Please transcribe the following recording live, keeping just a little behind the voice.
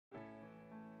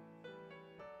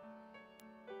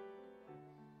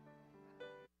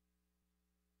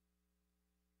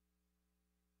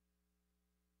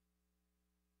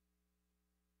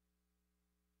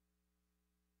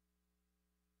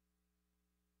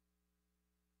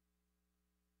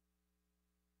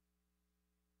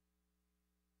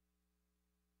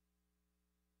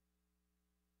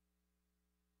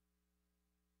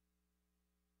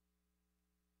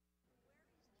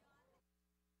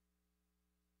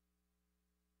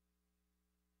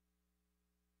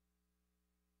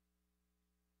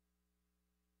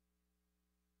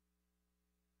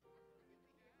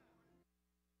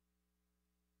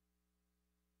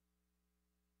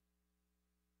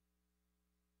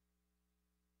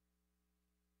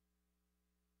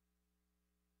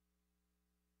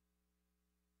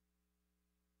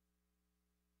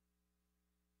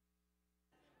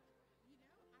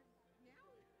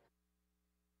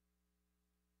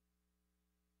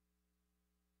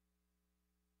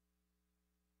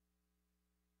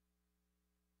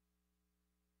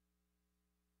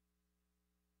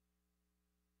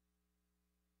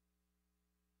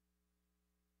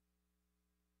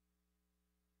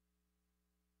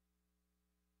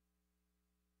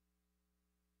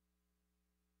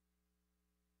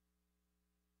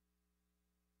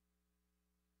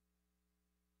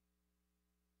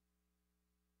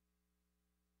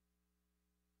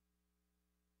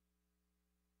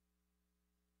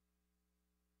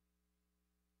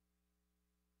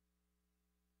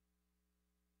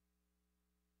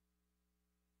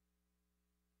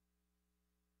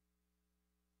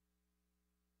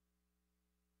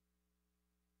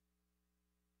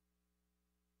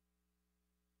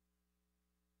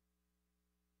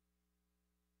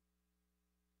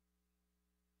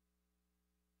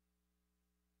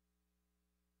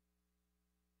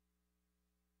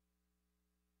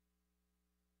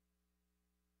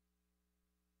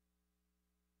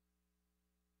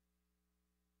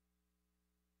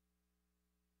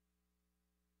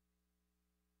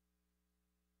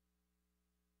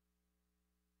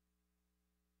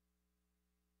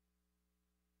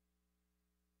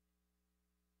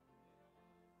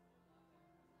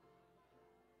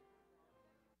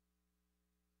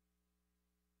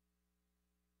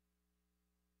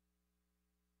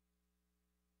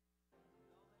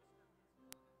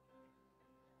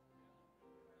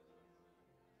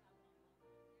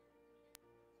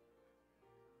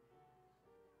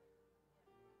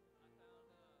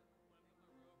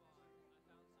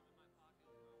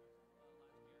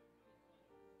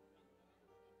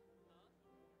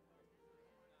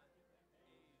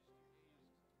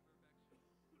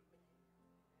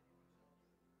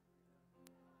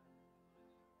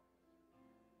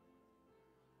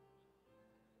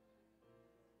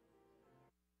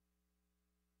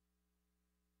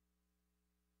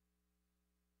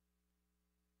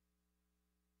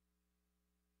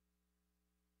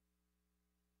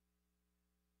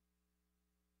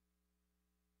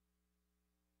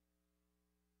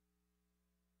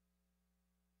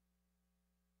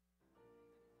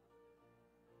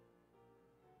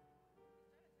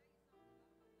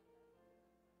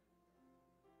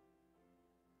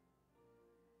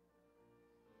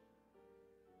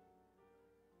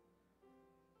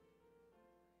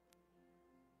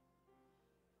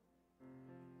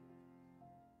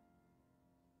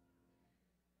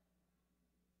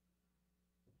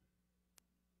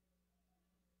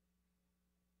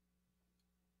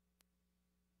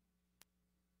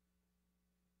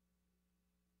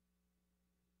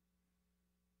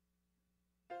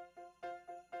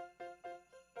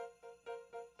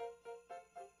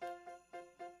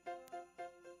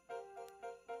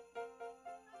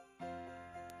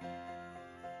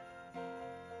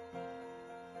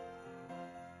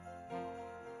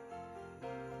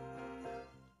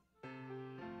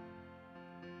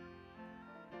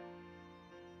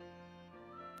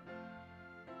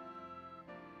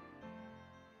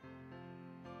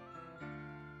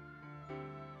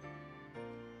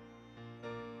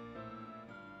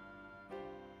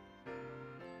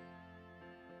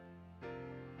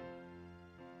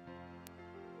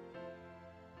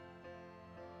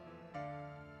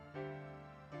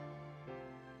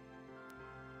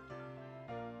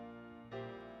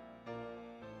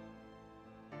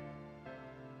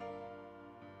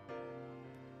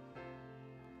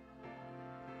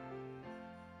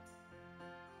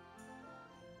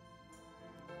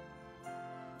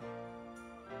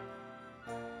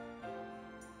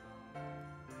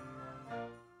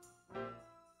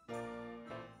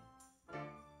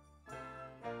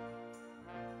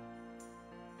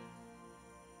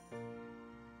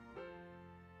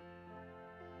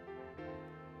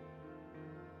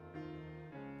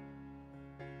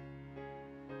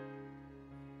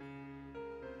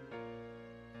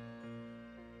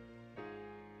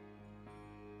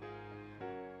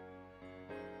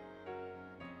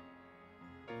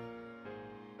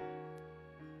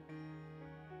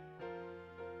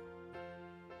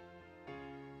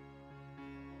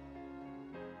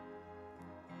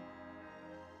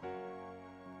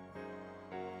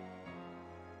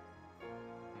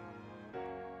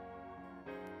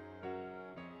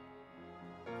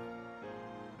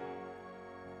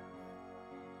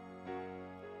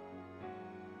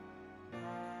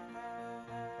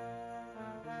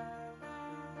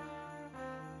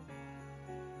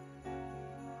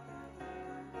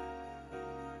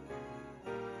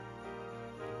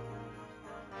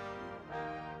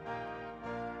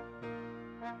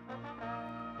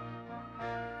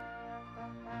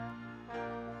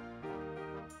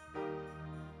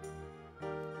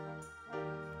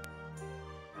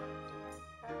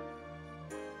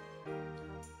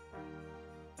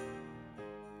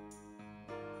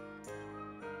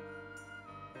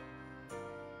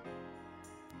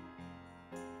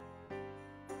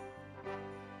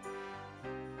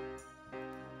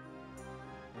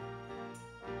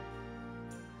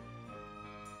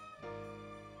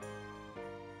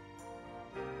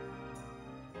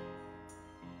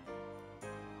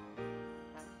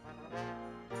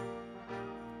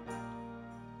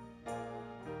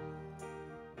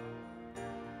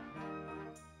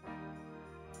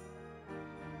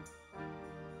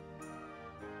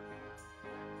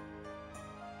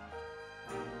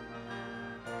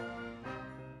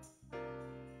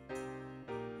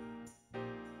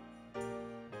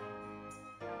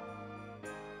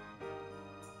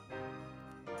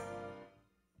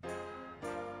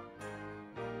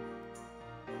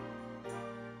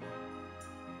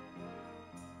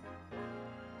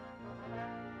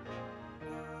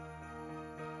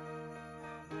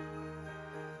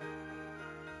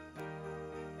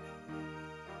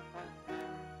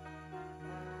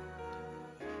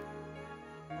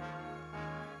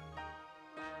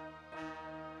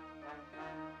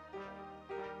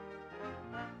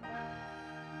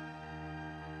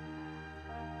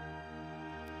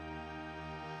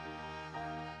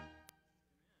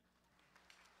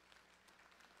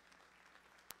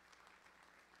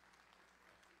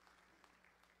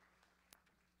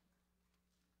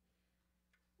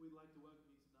we'd like to welcome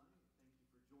you tonight. Thank you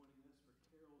for joining us for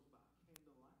Carols by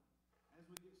Candlelight. As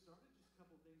we get started, just a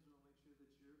couple of things we want to make sure that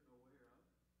you're aware of.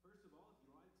 First of all, if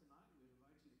you like tonight, we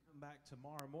invite you to come back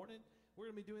tomorrow morning.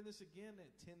 We're going to be doing this again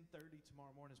at 10:30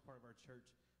 tomorrow morning as part of our church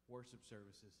worship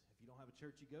services. If you don't have a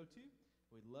church you go to,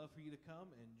 we'd love for you to come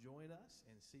and join us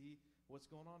and see what's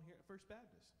going on here at First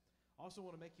Baptist. Also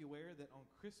want to make you aware that on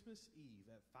Christmas Eve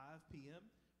at 5 p.m.,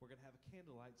 we're going to have a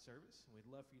candlelight service, and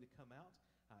we'd love for you to come out.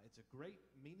 It's a great,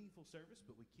 meaningful service,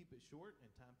 but we keep it short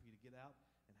and time for you to get out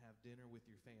and have dinner with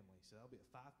your family. So that'll be at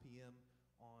 5 p.m.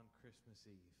 on Christmas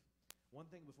Eve.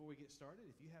 One thing before we get started,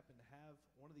 if you happen to have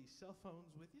one of these cell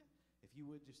phones with you, if you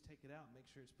would just take it out and make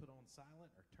sure it's put on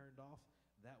silent or turned off,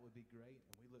 that would be great,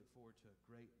 and we look forward to a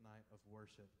great night of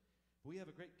worship. We have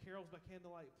a great Carols by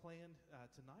Candlelight planned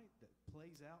tonight that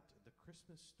plays out the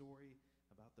Christmas story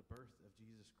about the birth of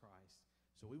Jesus Christ.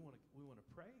 So we want to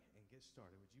pray and get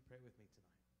started. Would you pray with me tonight?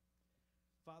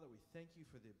 Father, we thank you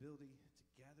for the ability to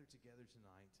gather together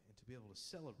tonight and to be able to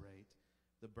celebrate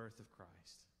the birth of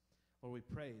Christ. Lord, we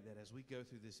pray that as we go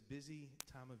through this busy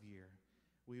time of year,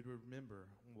 we would remember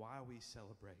why we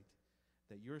celebrate,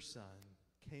 that your Son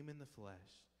came in the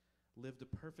flesh, lived a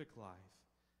perfect life,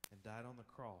 and died on the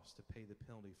cross to pay the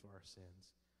penalty for our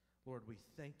sins. Lord, we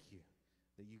thank you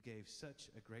that you gave such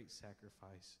a great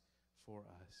sacrifice for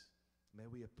us. May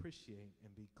we appreciate and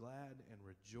be glad and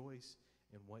rejoice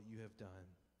in what you have done.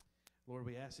 Lord,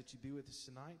 we ask that you be with us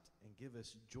tonight and give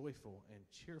us joyful and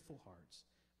cheerful hearts.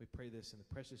 We pray this in the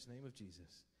precious name of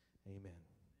Jesus. Amen.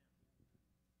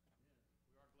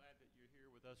 We are glad that you're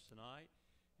here with us tonight.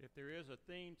 If there is a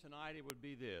theme tonight, it would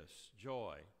be this: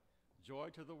 joy. Joy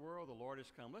to the world, the Lord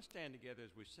has come. Let's stand together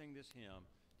as we sing this hymn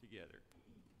together.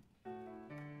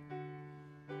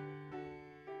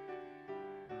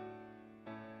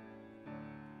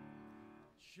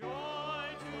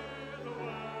 Joy to the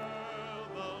world,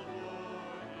 the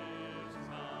Lord is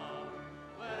come.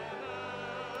 Let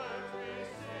earth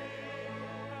receive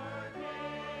her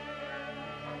King.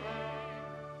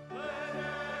 Let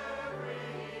every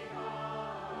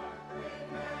heart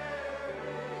prepare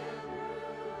Him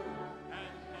room,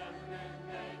 and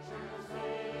nature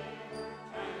sing,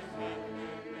 and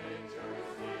nature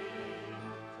sing.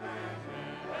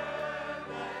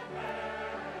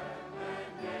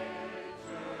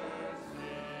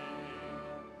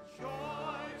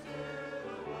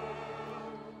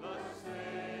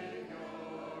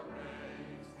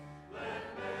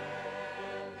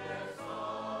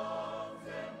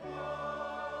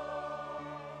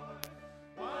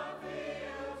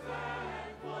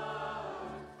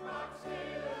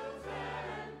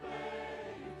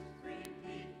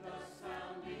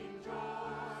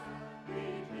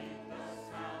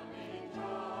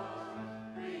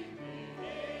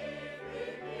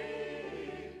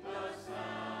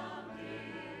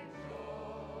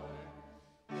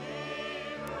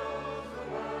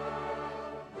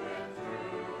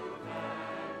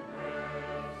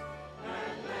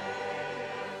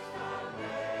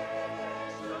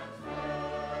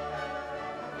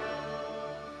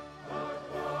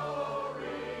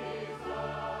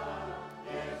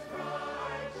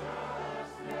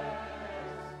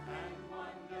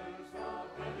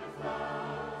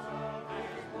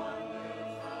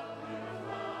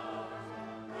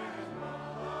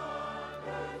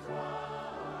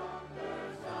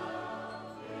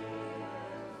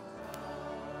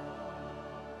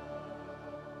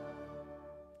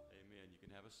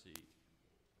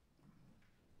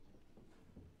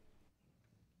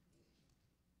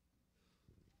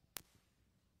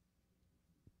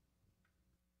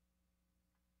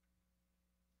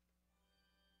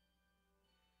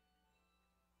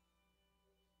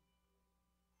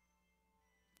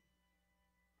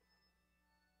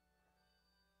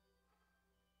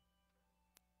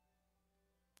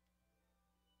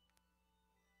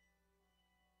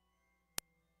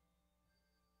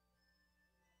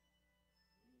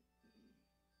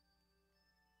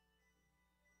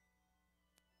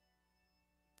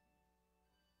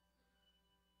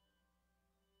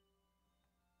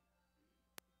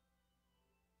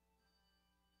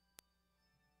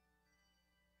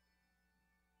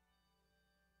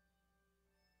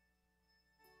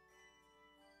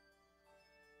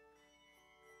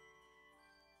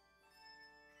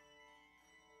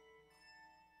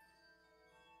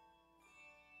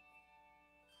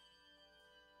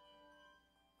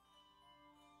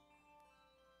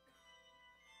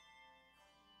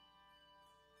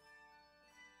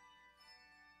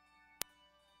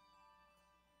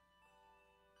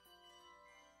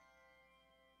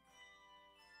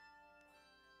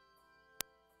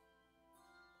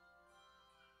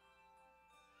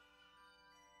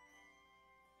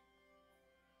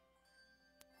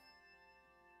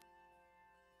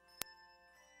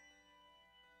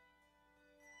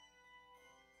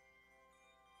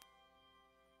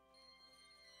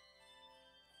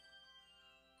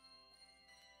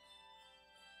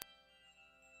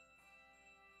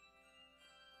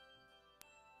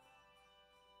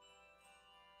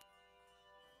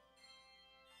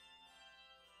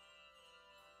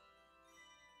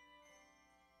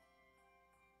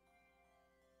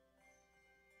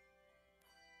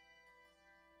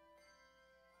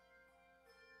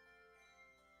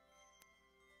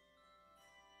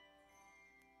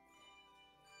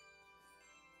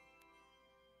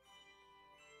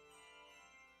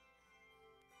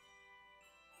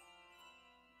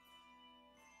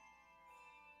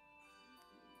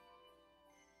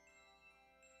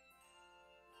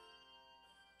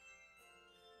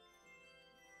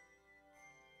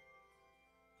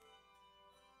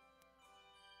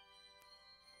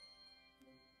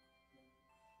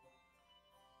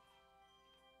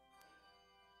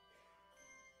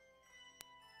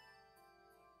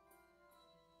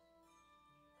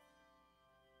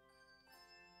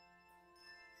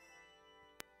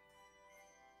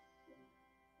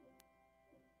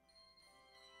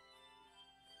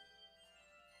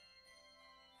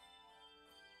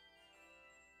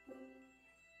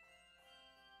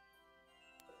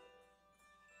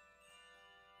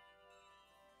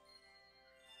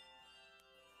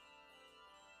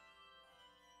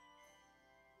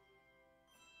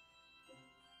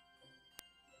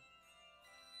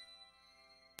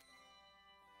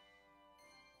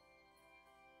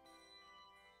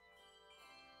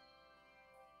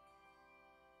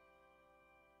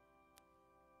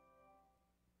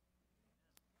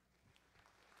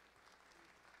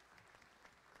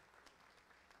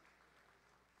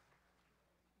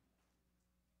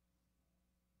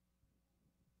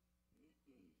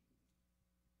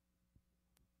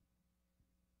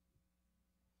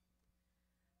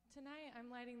 Tonight, I'm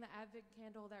lighting the Advent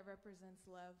candle that represents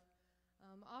love.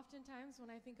 Oftentimes, when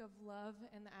I think of love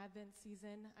and the Advent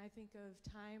season, I think of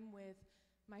time with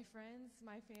my friends,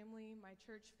 my family, my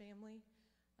church family.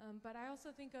 But I also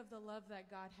think of the love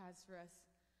that God has for us.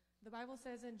 The Bible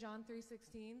says in John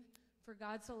 3:16, "For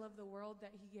God so loved the world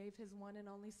that he gave his one and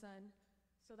only Son,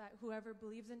 so that whoever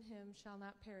believes in him shall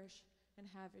not perish and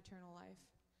have eternal life."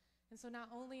 And so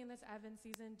not only in this Advent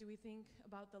season do we think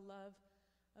about the love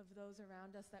of those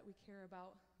around us that we care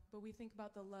about, but we think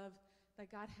about the love that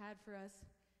God had for us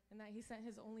and that he sent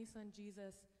his only Son,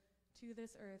 Jesus, to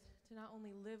this earth to not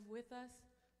only live with us,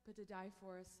 but to die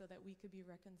for us so that we could be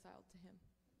reconciled to him.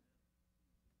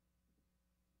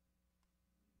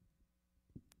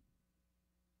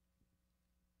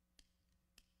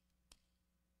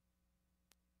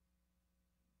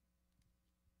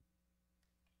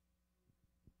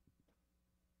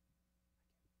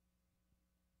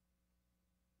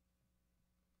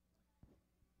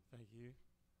 Thank you.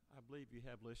 I believe you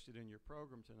have listed in your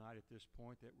program tonight at this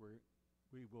point that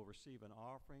we will receive an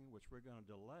offering, which we're going to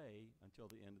delay until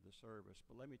the end of the service.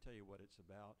 But let me tell you what it's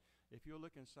about. If you'll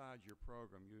look inside your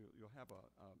program, you'll have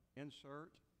a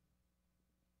insert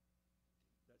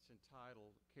that's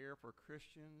entitled "Care for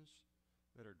Christians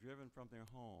that are Driven from Their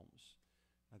Homes."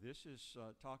 Now, this is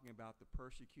talking about the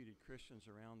persecuted Christians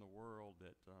around the world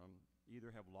that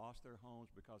either have lost their homes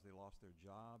because they lost their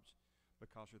jobs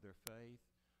because of their faith,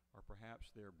 or perhaps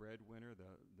their breadwinner,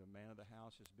 the man of the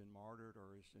house, has been martyred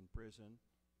or is in prison.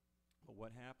 But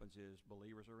what happens is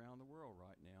believers around the world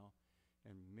right now,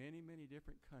 in many, many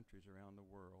different countries around the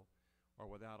world, are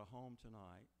without a home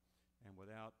tonight and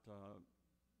without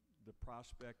the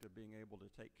prospect of being able to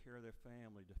take care of their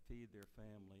family, to feed their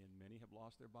family, and many have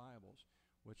lost their Bibles,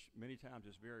 which many times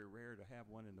is very rare to have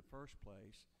one in the first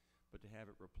place, but to have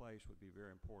it replaced would be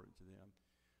very important to them.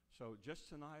 So just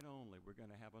tonight only, we're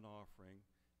going to have an offering.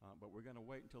 But we're going to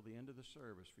wait until the end of the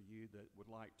service for you that would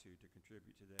like to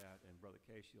contribute to that. And Brother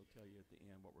Casey will tell you at the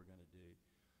end what we're going to do.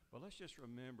 But let's just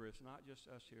remember, it's not just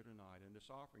us here tonight. And this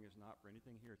offering is not for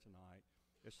anything here tonight.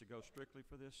 It's to go strictly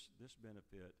for this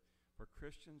benefit for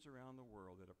Christians around the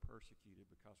world that are persecuted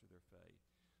because of their faith.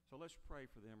 So let's pray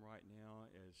for them right now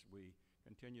as we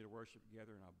continue to worship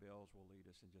together, and our bells will lead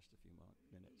us in just a few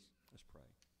minutes. Let's pray.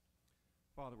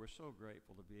 Father, we're so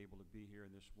grateful to be able to be here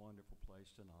in this wonderful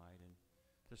place tonight, and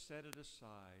to set it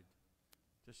aside,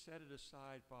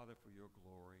 Father, for your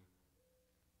glory,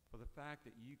 for the fact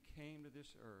that you came to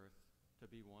this earth to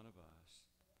be one of us,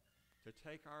 to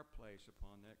take our place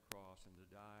upon that cross and to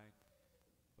die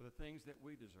for the things that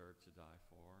we deserve to die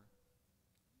for,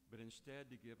 but instead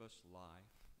to give us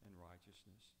life and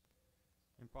righteousness.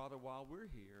 And Father, while we're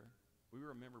here, we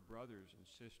remember brothers and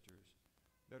sisters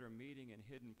that are meeting in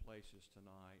hidden places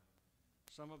tonight,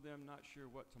 some of them not sure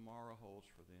what tomorrow holds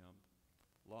for them,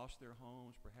 lost their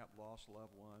homes, perhaps lost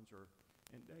loved ones, or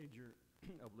in danger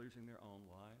of losing their own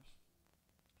lives.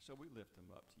 So we lift them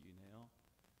up to you now.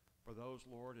 For those,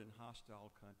 Lord, in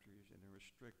hostile countries and in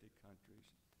restricted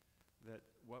countries, that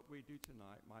what we do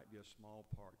tonight might be a small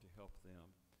part to help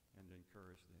them and to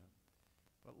encourage them.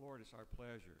 But Lord, it's our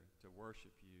pleasure to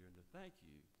worship you and to thank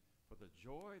you for the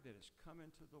joy that has come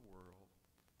into the world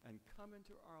and come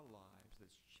into our lives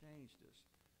that's changed us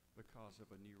because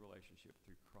of a new relationship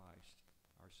through Christ,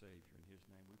 our Savior. In his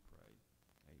name we pray.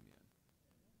 Amen.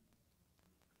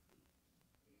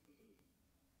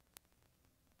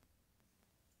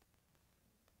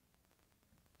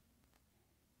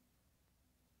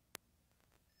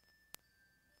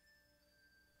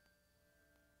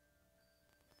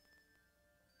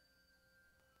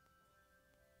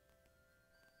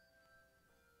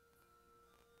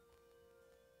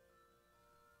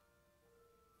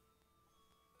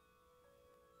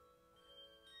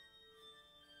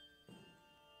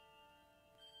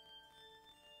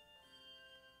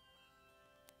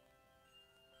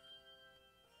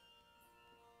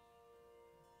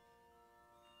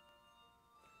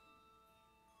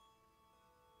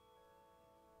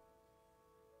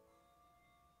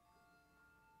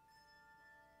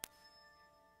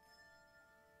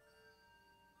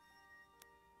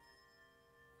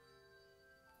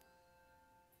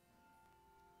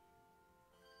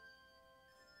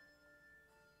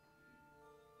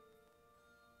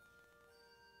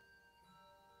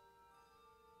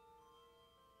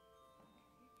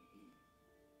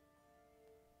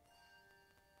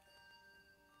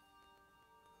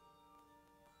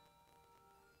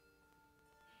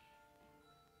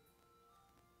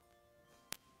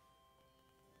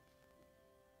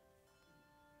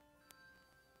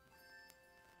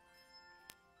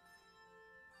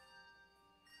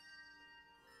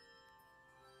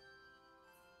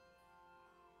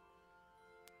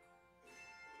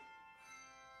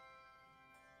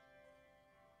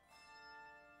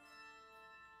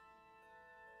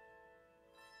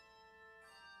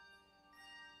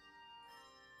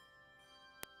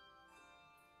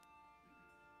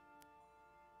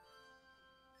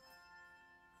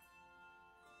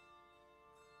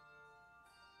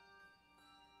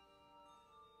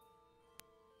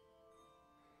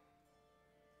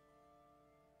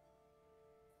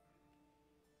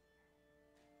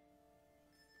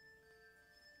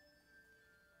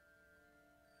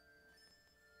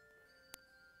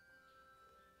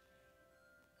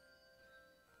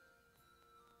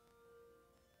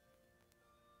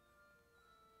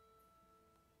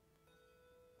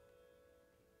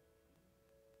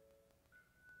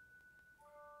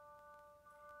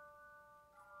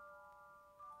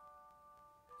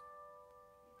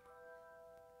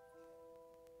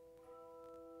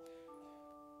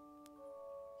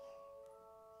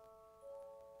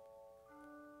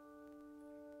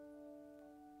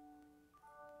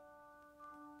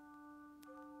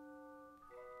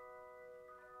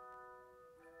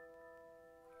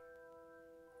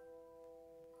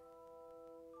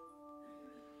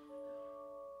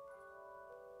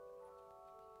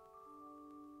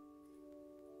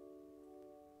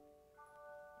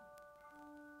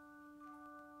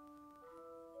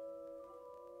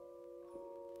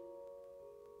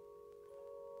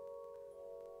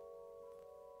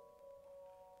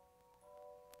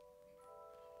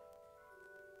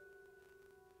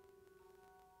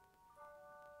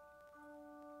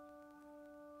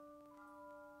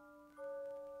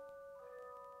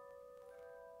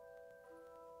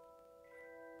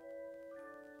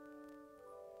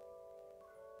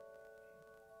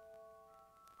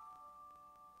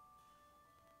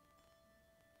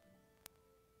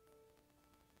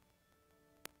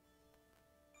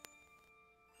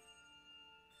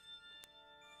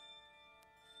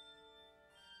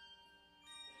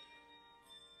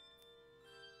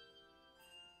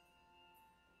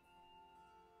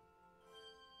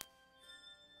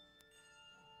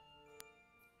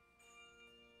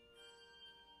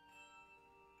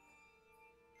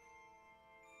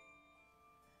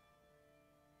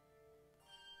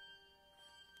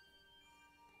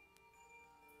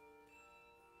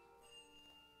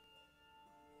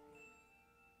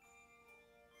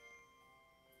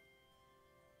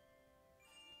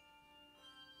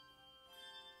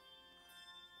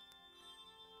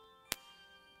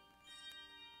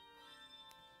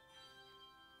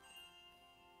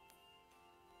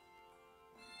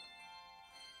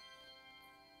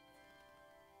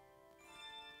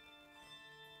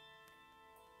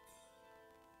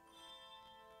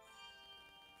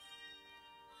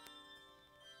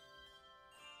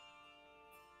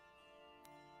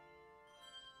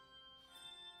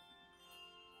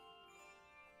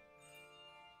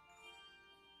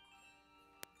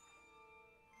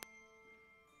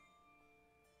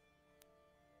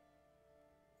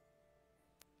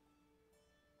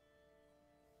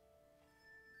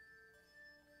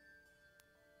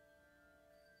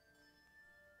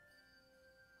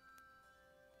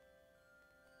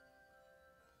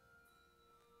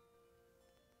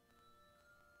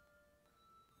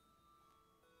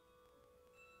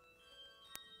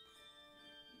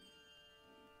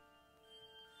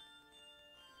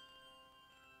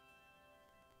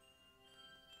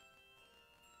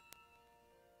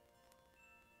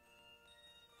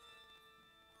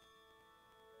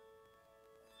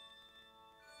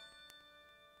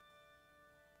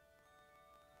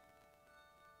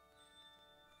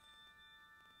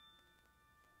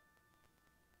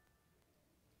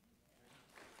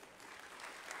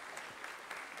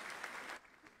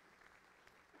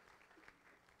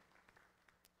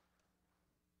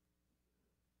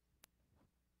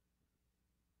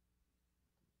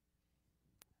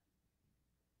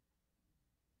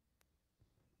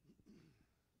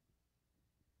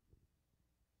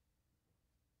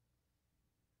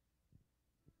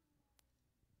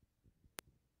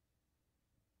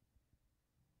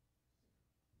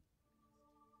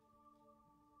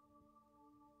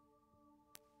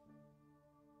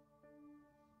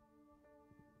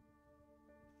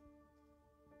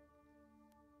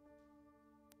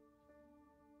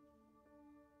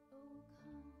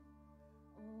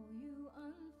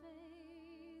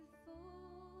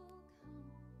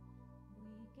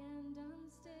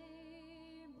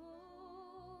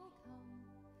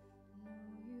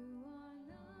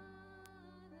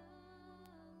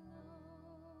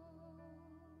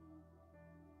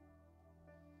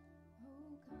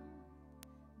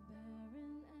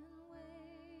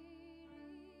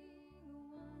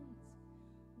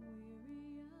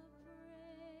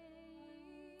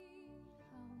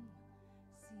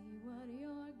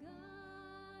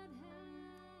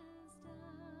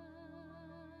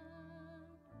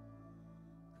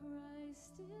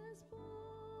 is born.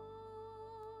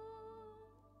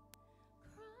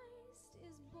 Christ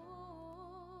is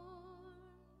born.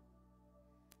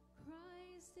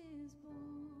 Christ is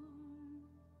born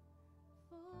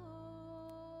for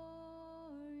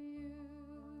you.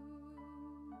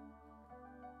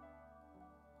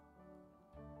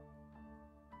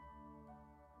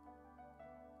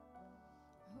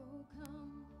 Oh,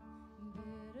 come,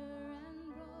 bitter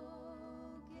and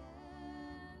broken,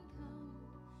 come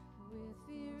with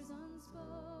fears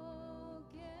unspoken,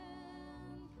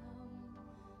 come,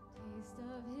 taste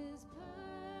of his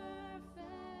perfect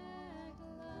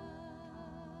love.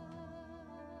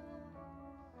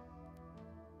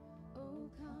 Oh,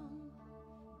 come,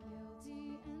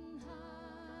 guilty and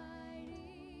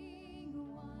hiding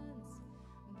ones,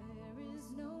 there is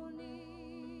no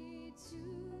need to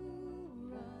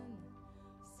run.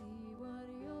 See what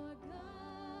your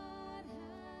God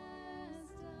has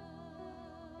done.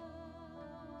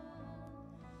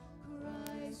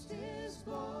 Christ is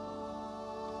born.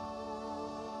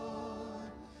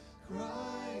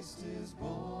 Christ is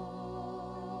born.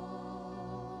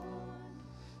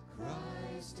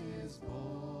 Christ is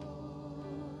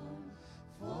born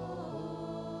for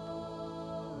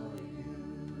you.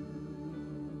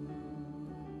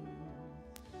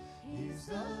 He's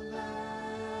the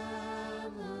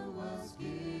Lamb who was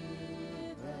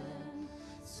given,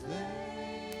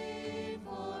 slain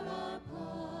for our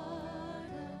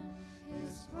pardon.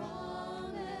 His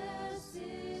promise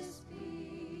is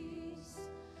peace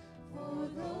for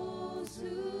those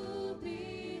who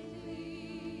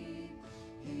believe.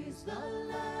 He's the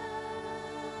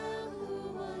Lamb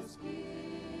who was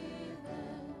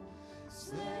given,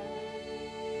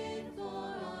 slain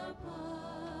for our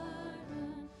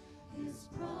pardon. His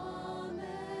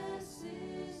promise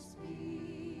is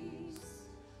peace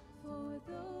for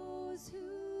those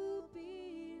who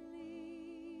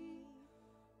believe.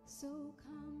 So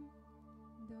come,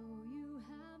 though you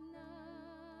have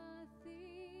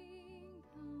nothing,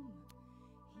 come.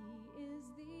 He is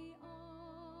the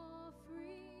offering.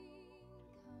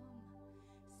 Come,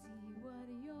 see what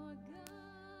your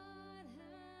God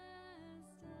has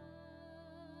done.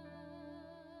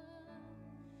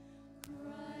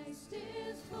 Christ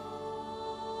is born.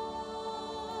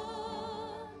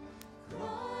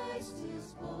 Christ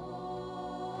is born.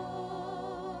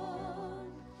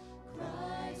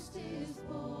 Christ is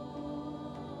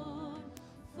born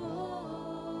for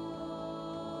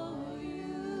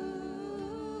you.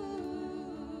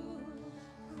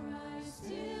 Christ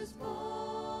is born.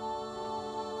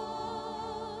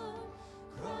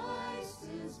 Christ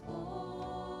is born.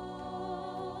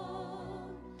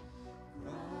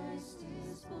 Christ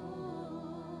is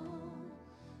born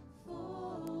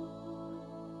for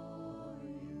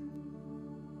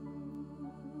you.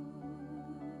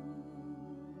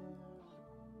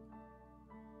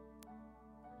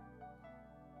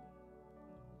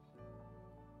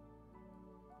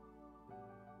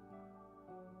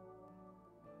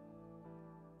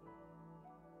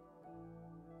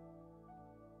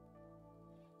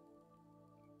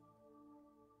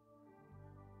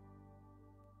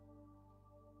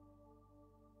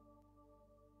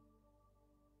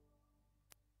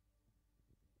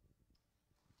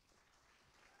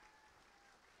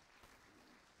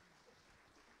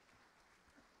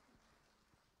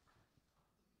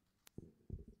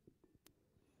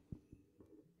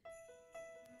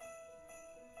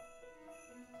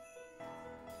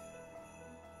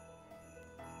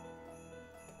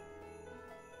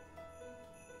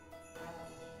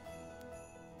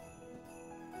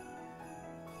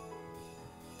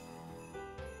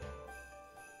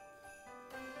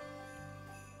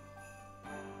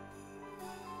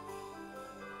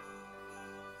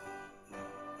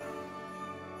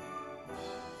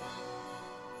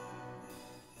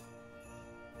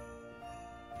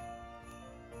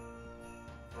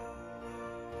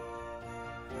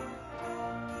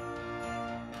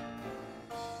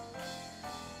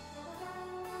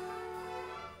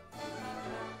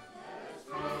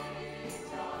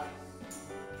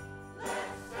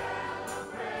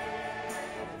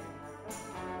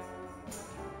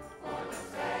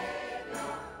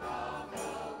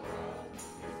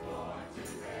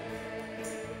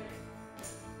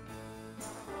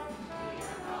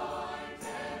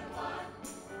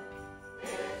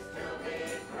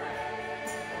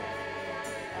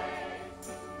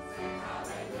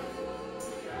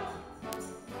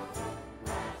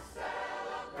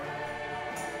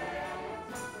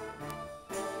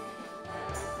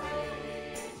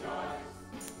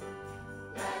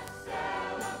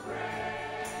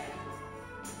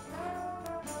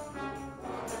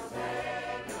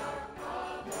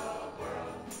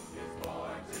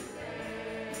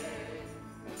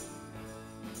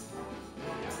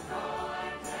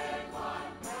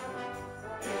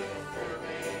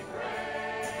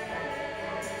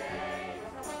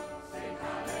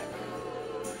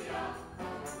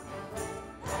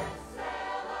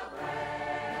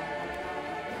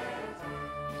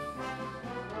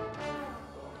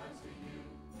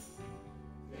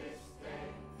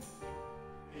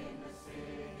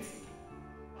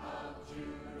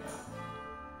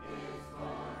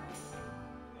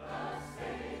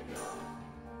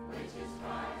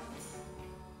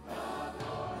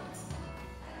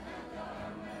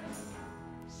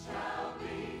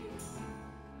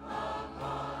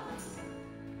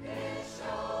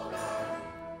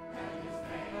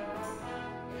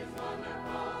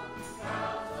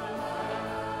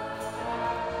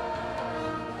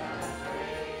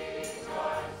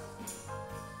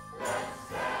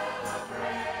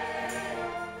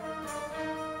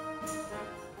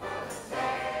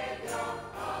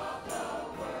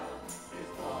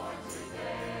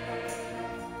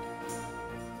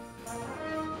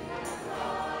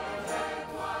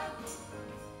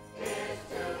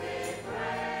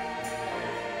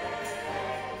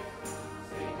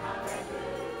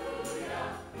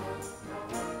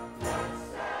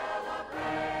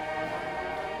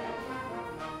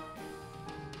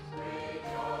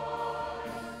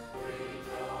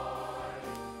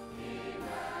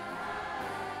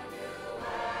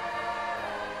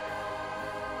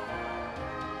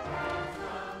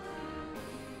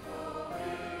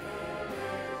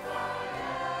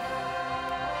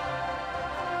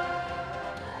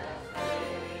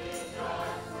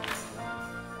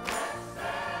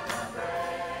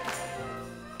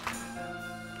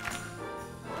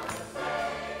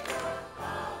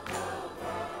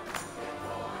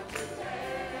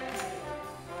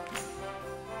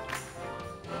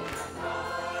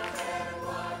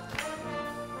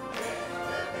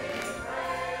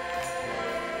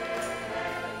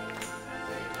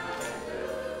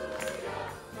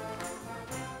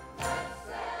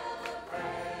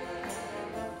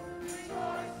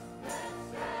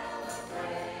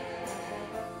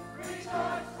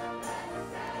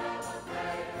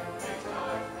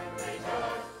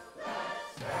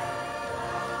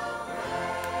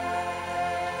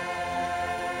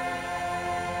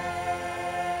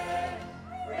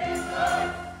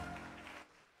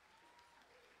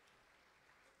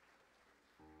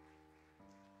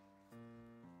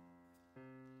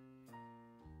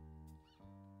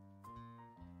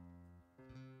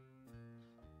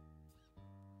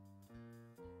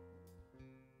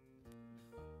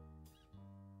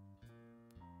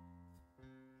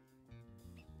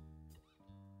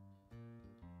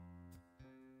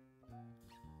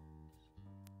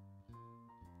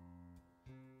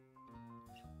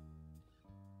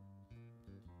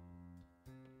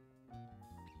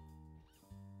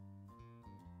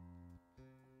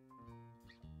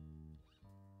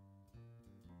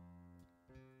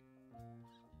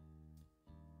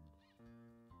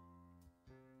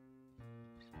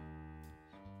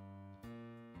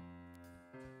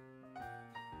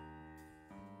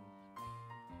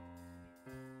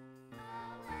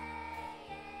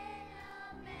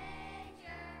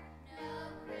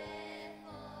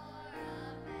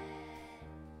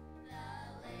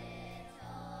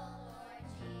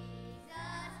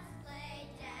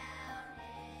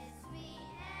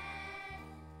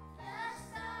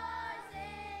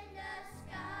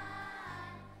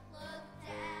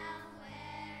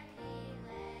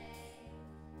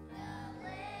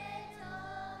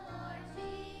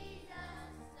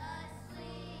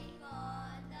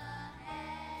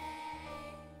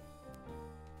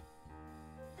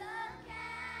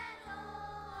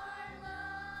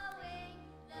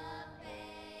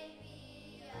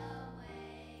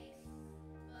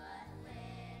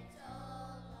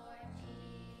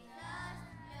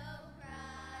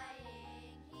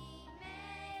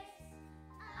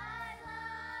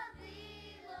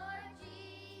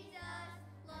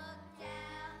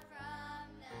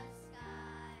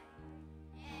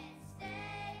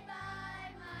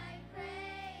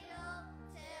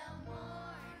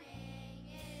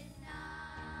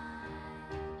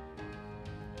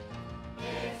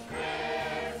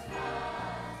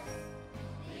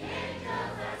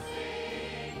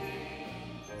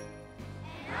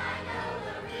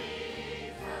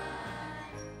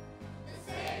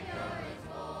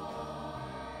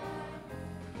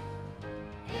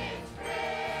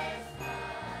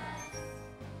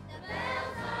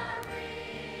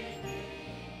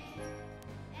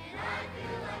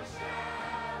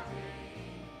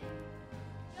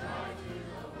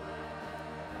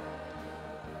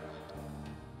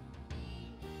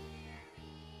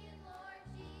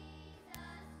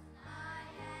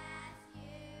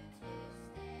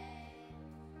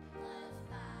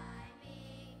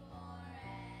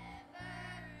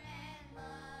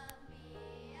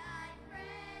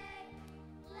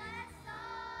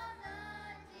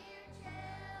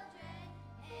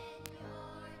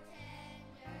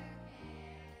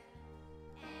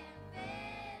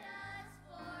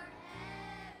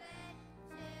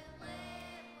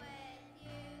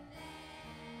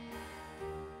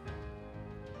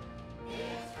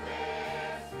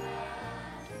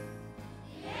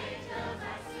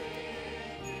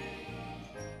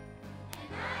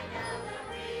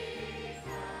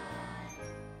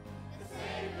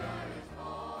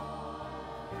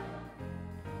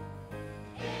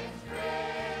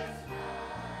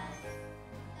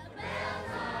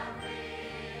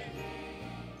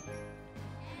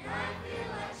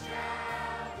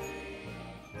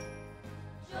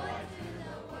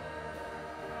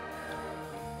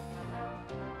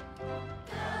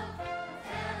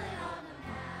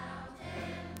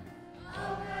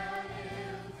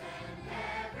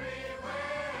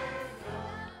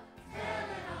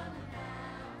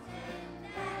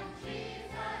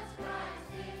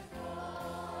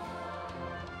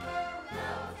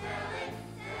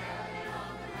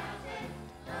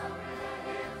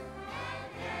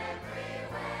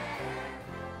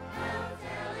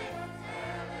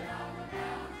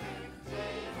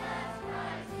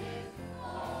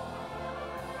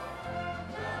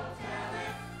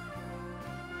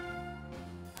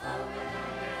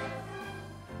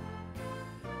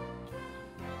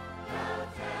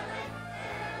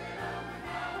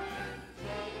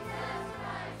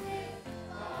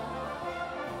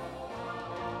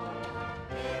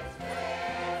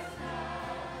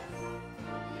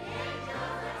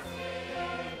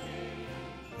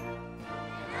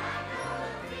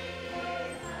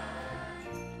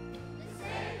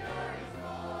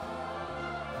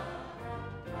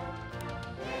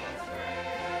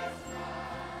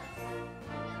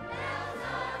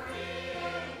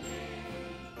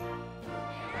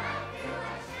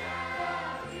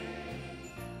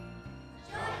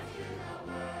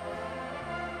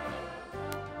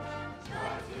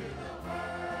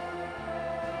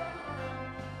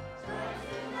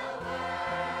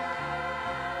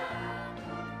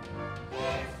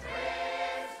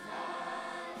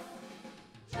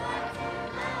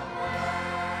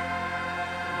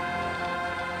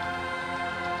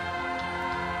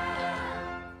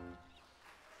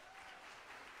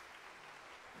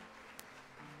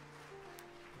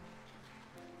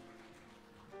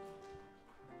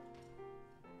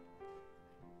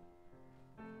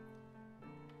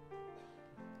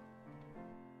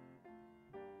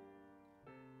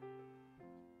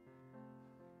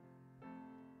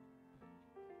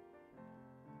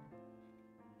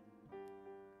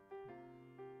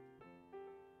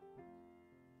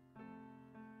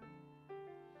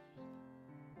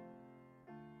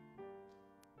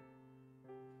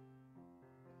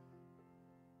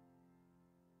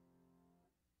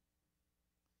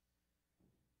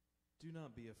 Do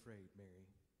not be afraid, Mary,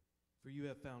 for you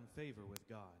have found favor with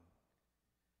God.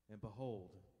 And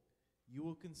behold, you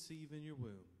will conceive in your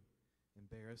womb and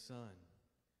bear a son,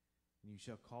 and you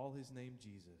shall call his name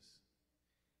Jesus.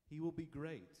 He will be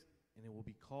great, and it will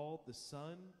be called the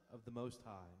Son of the Most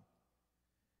High.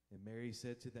 And Mary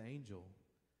said to the angel,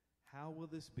 How will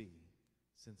this be,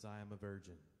 since I am a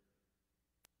virgin?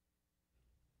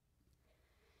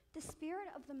 The Spirit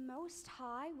of the Most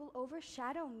High will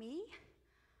overshadow me?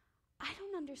 I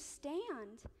don't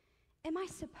understand. Am I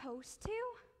supposed to?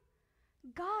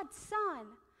 God's Son.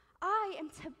 I am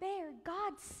to bear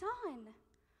God's Son.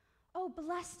 Oh,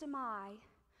 blessed am I.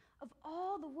 Of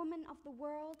all the women of the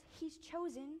world, he's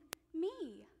chosen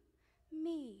me.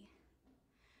 Me.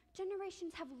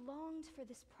 Generations have longed for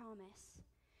this promise,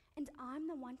 and I'm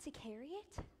the one to carry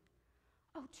it?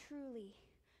 Oh, truly,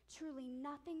 truly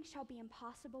nothing shall be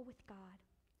impossible with God.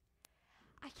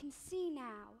 I can see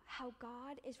now how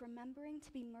God is remembering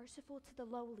to be merciful to the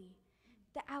lowly,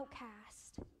 the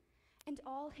outcast, and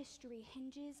all history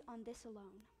hinges on this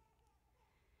alone.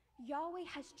 Yahweh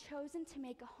has chosen to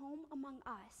make a home among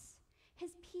us,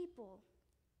 his people.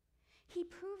 He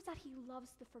proves that he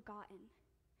loves the forgotten.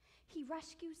 He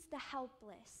rescues the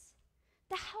helpless,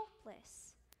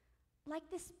 like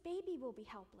this baby will be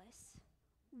helpless,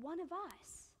 one of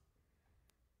us.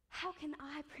 How can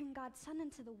I bring God's Son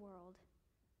into the world?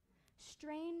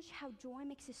 Strange how joy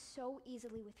mixes so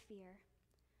easily with fear.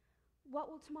 What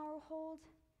will tomorrow hold?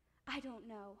 I don't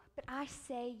know, but I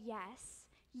say yes,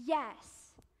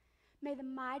 yes. May the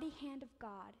mighty hand of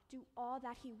God do all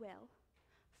that he will.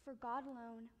 For God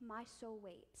alone my soul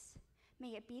waits. May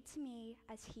it be to me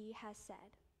as he has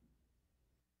said.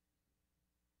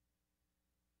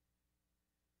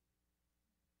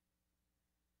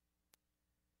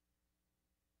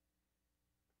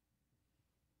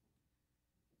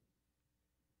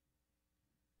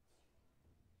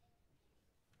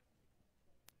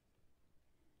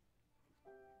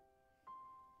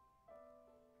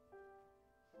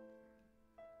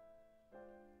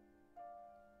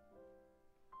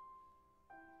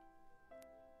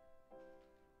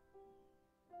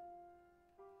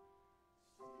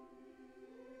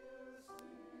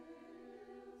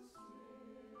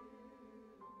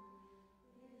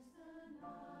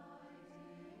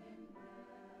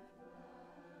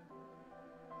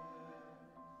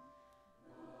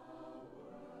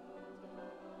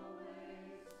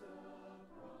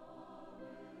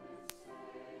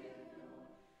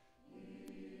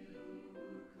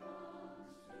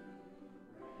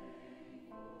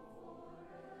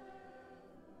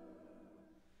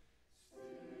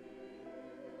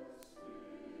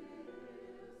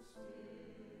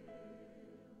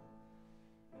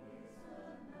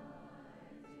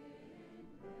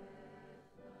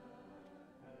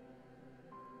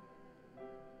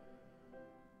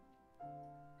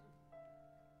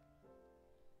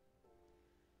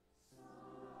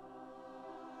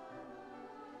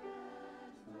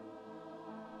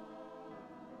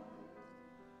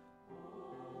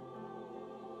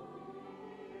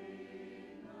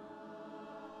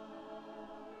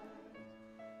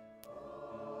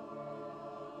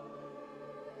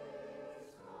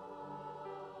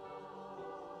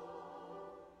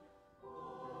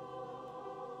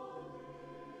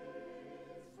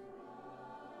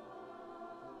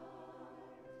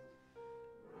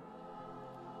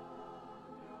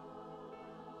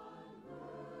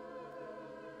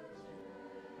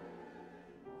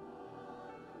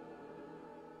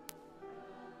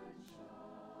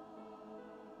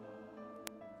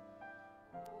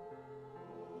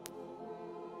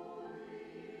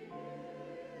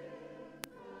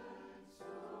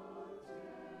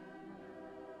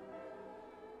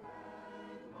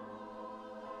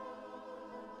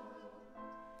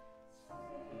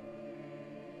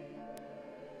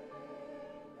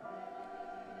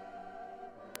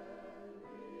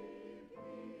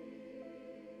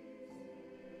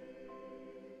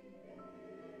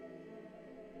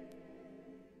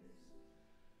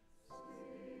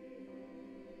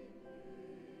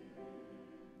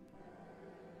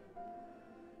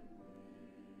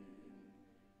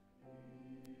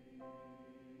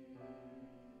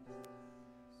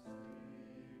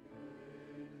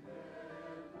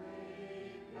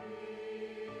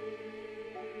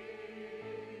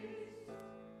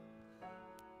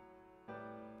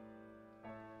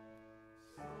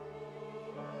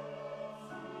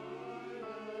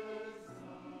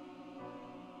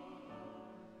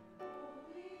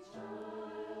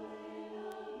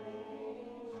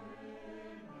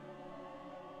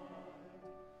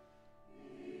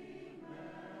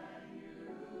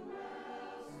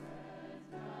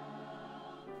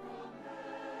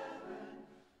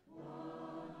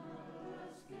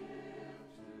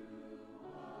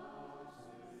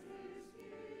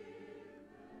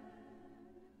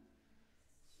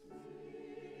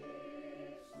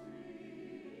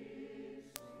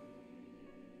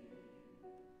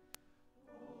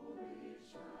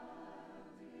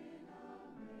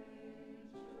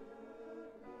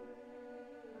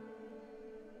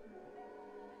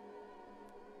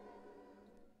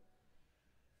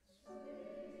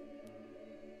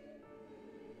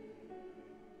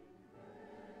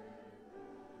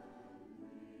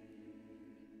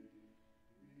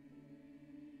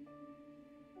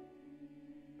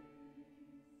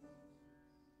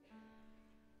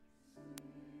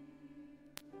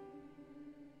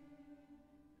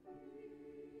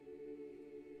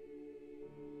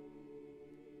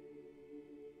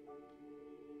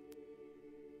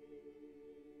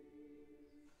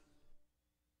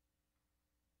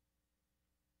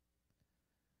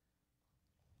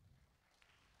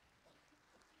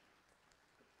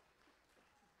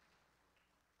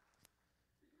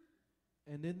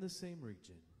 And in the same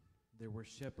region there were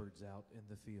shepherds out in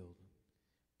the field,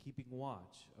 keeping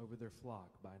watch over their flock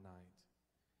by night.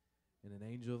 And an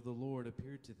angel of the Lord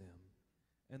appeared to them,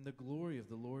 and the glory of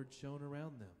the Lord shone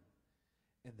around them,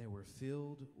 and they were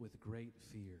filled with great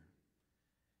fear.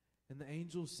 And the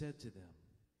angel said to them,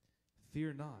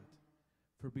 "Fear not,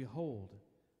 for behold,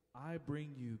 I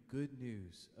bring you good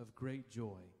news of great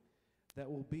joy that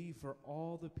will be for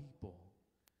all the people.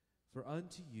 For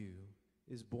unto you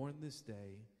is born this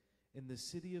day in the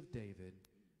city of David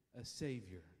a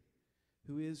Savior,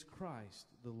 who is Christ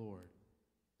the Lord.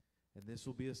 And this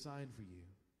will be a sign for you.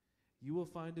 You will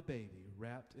find a baby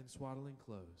wrapped in swaddling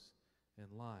clothes and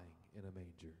lying in a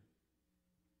manger."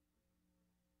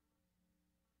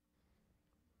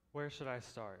 Where should I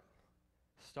start?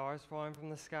 Stars falling from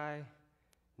the sky?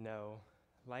 No.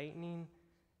 Lightning?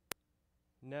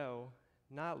 No,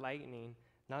 not lightning,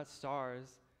 not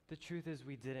stars. The truth is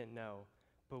we didn't know,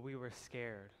 but we were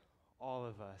scared, all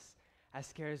of us, as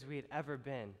scared as we had ever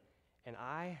been. And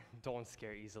I don't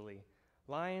scare easily.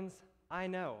 Lions, I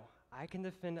know. I can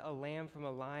defend a lamb from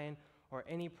a lion or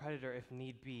any predator if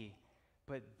need be.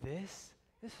 But this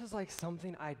was like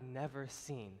something I'd never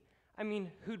seen. I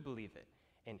mean, who'd believe it?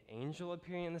 An angel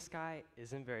appearing in the sky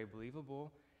isn't very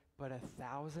believable, but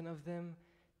 1,000 of them,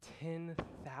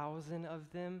 10,000 of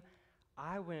them,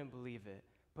 I wouldn't believe it,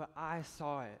 but I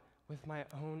saw it. With my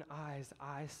own eyes,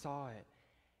 I saw it.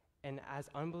 And as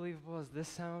unbelievable as this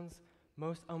sounds,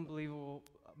 most unbelievable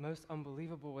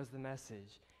was the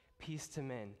message. Peace to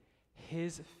men.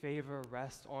 His favor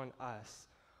rests on us.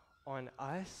 On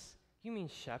us? You mean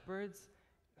shepherds?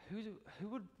 Who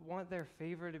would want their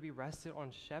favor to be rested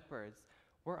on shepherds?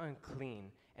 We're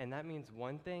unclean, and that means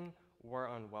one thing, we're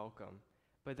unwelcome.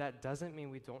 But that doesn't mean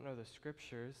we don't know the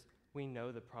scriptures. We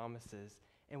know the promises,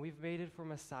 and we've waited for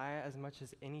Messiah as much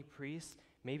as any priest,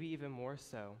 maybe even more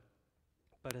so.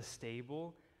 But a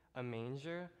stable, a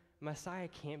manger, Messiah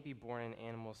can't be born in an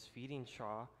animal's feeding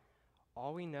trough.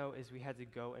 All we know is we had to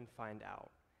go and find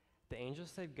out. The angel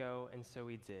said go, and so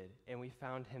we did, and we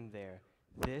found him there,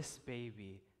 this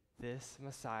baby, this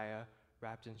Messiah,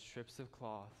 wrapped in strips of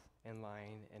cloth and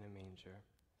lying in a manger.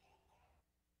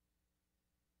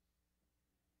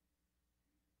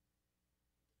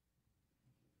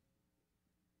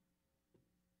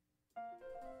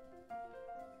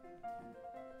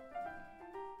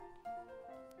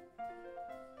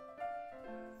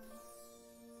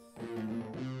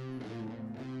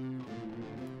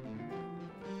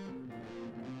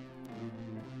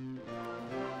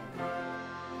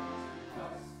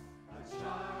 A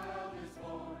child is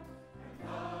born, and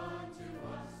unto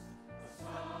us a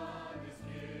son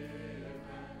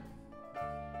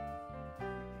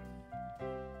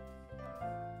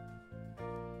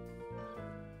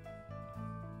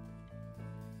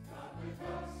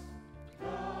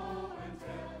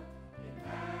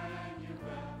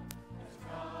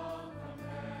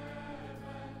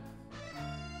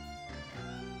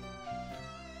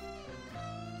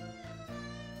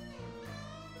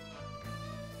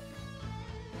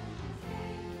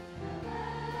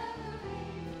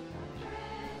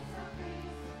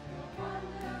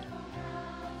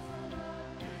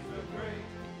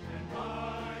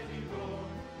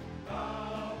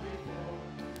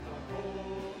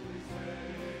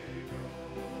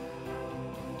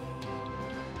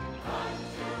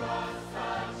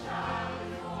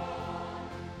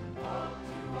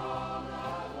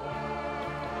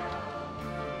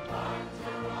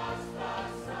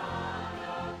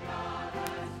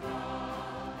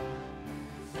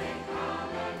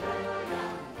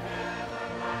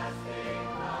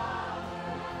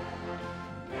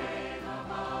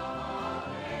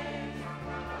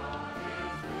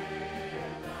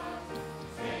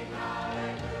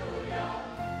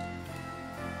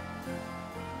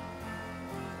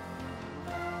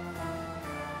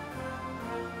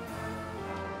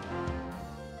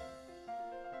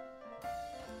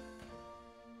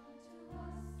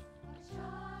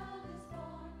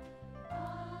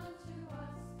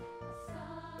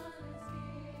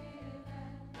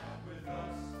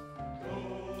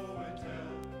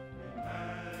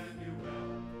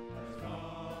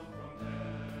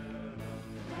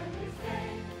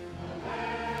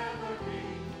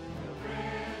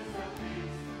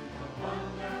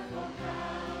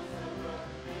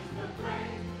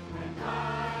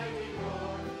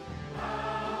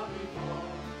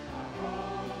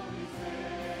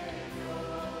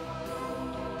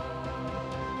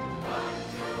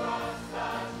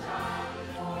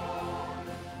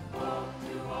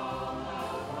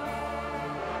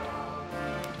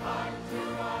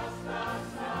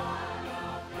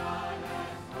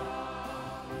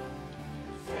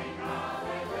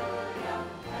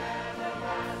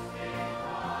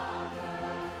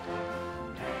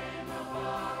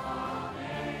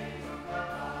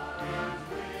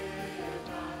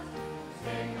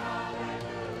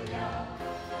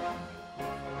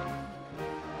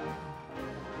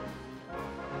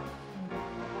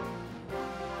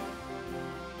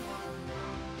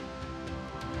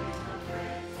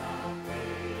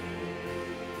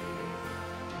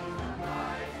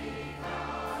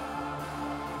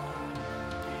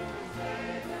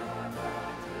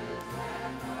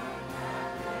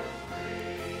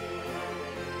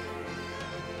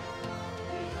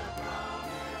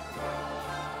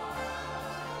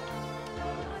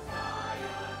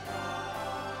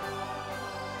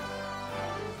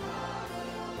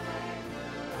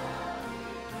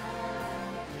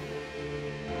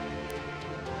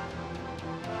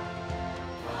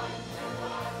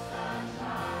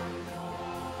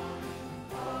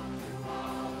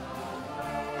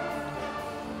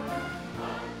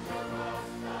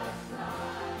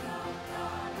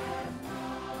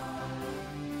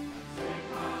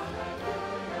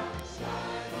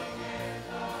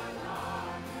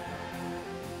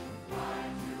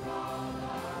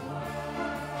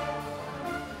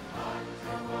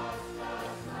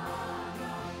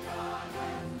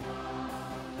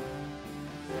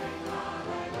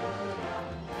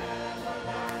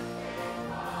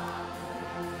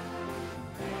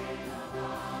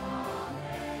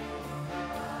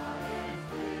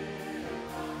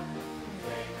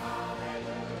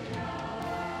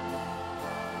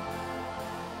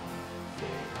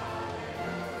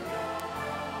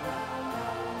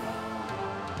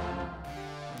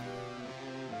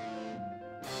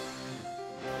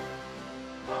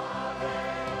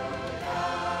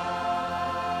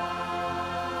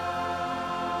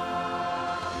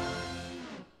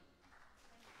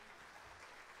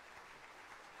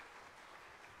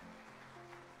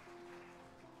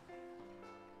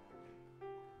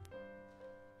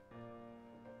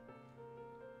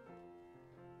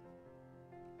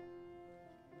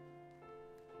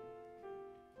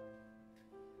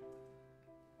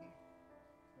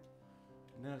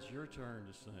Now it's your turn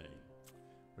to sing.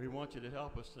 We want you to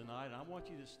help us tonight. I want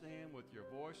you to stand with your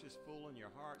voices full and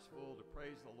your hearts full to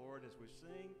praise the Lord as we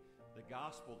sing the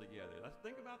gospel together. Let's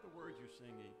think about the words you're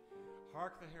singing.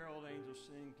 Hark the herald angels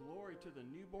sing, glory to the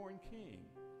newborn King,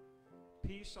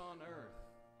 peace on earth.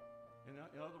 In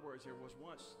other words, there was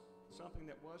once something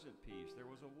that wasn't peace. There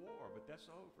was a war, but that's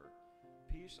over.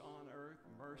 Peace on earth,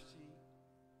 mercy,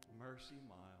 mercy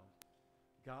mild.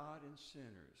 God and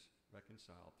sinners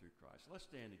reconciled through Christ. Let's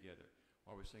stand together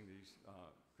while we sing these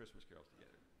Christmas carols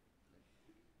together.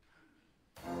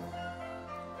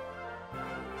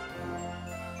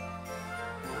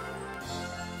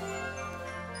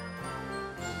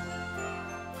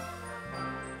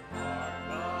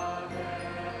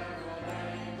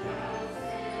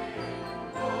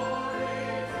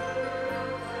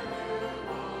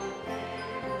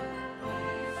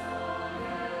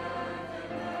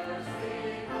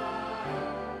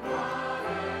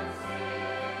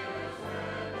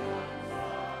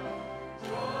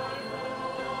 Joy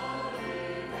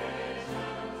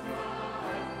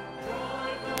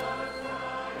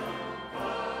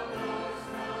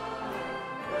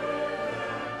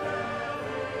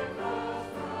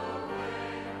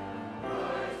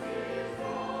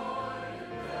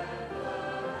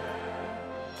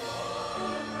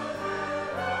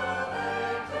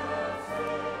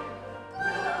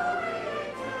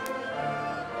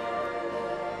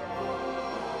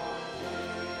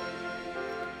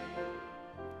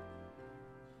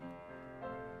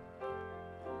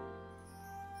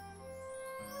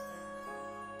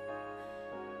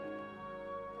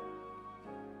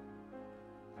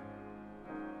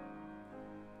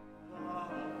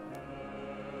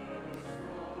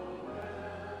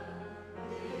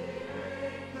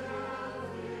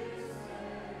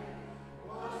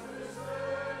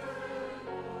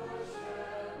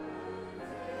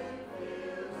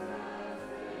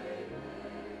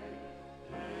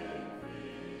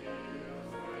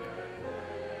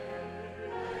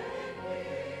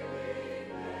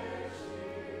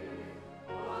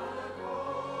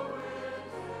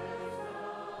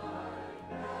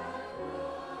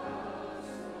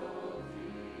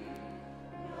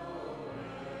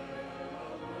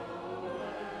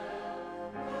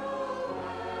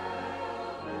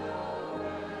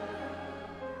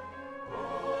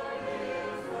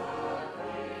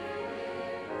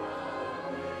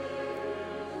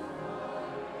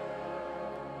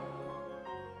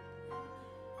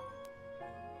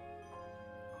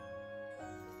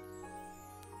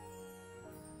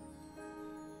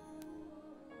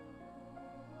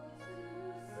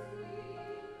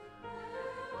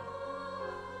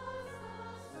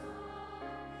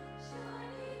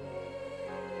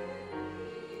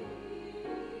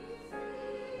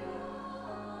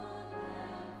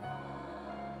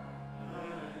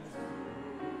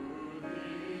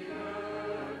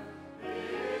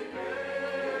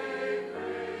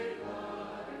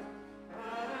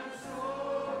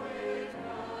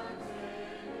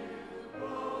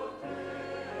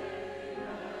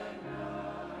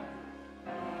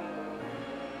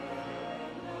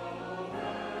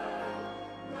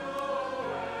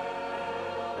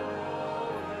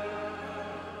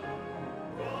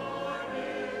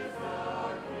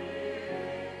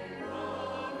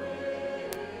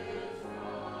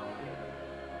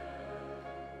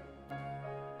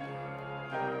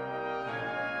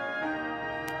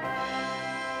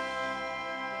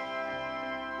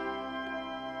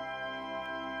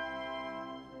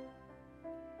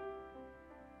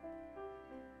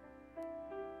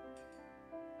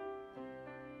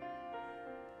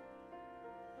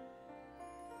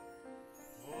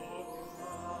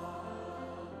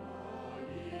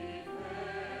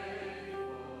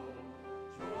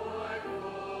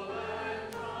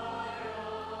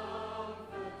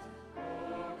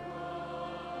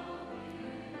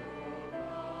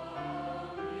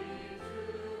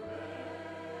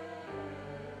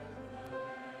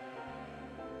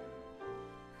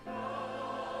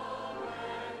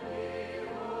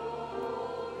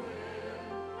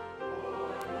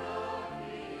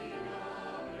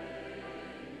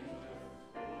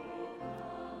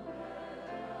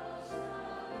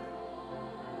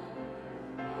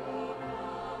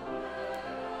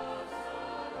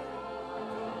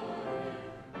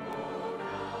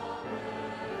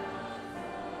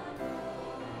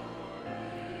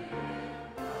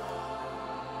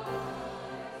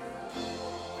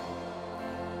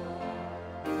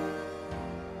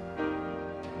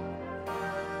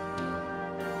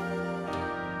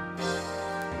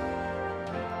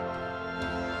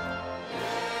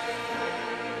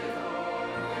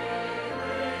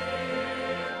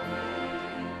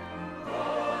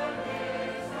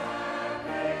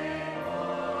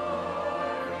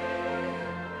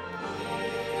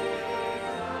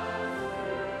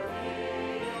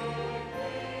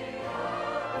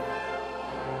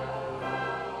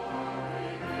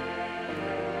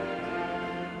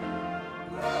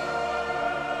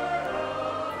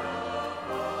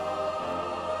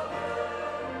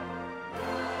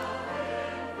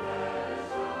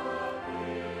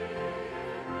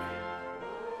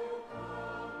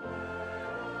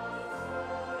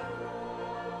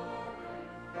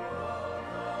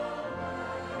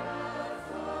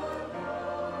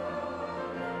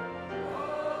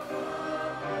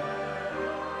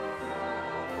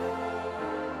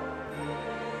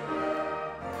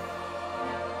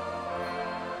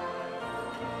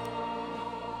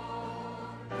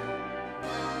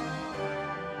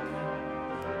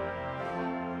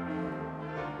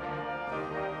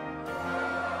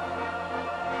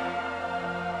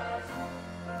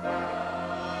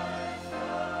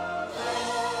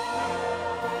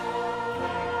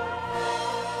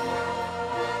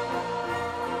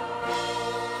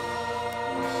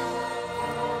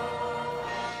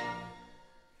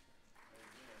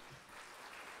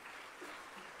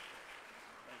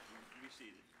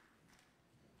seated.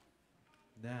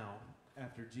 Now,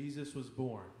 after Jesus was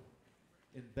born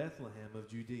in Bethlehem of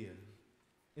Judea,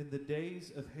 in the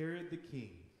days of Herod the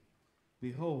king,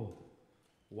 behold,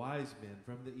 wise men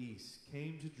from the east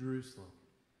came to Jerusalem,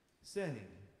 saying,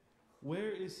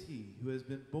 Where is he who has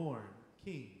been born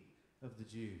King of the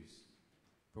Jews?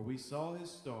 For we saw his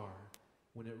star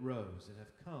when it rose and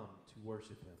have come to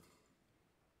worship him.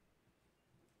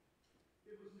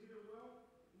 It was neither wealth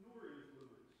nor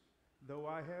influence, though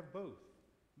I have both,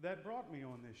 that brought me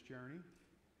on this journey.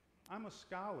 I'm a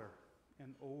scholar,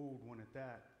 an old one at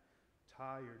that,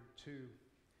 tired too.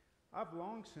 I've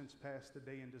long since passed the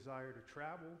day in desire to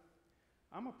travel.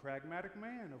 I'm a pragmatic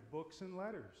man of books and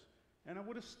letters, and I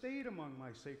would have stayed among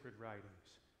my sacred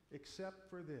writings, except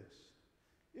for this.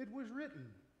 It was written,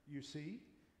 you see.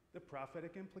 The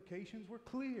prophetic implications were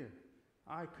clear.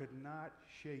 I could not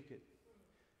shake it.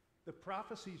 The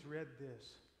prophecies read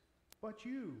this, But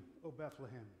you, O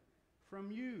Bethlehem,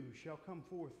 from you shall come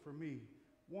forth for me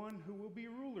one who will be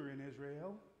ruler in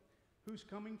Israel, whose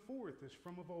coming forth is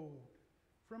from of old,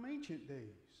 from ancient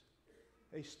days.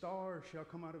 A star shall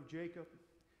come out of Jacob,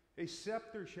 a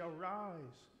scepter shall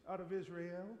rise out of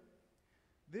Israel.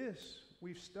 This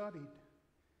we've studied,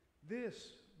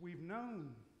 this we've known.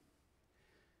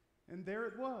 And there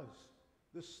it was,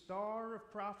 the star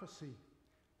of prophecy,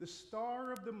 the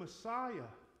star of the Messiah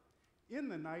in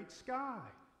the night sky.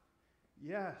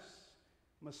 Yes,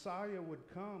 Messiah would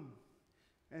come,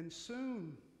 and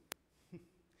soon.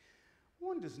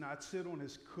 One does not sit on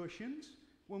his cushions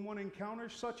when one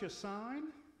encounters such a sign.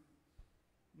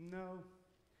 No,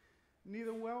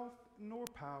 neither wealth nor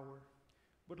power,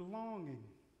 but longing.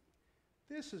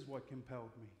 This is what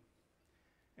compelled me.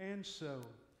 And so,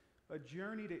 a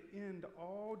journey to end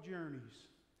all journeys.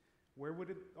 Where would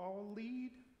it all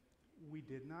lead? We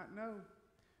did not know,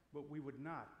 but we would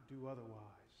not do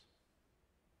otherwise.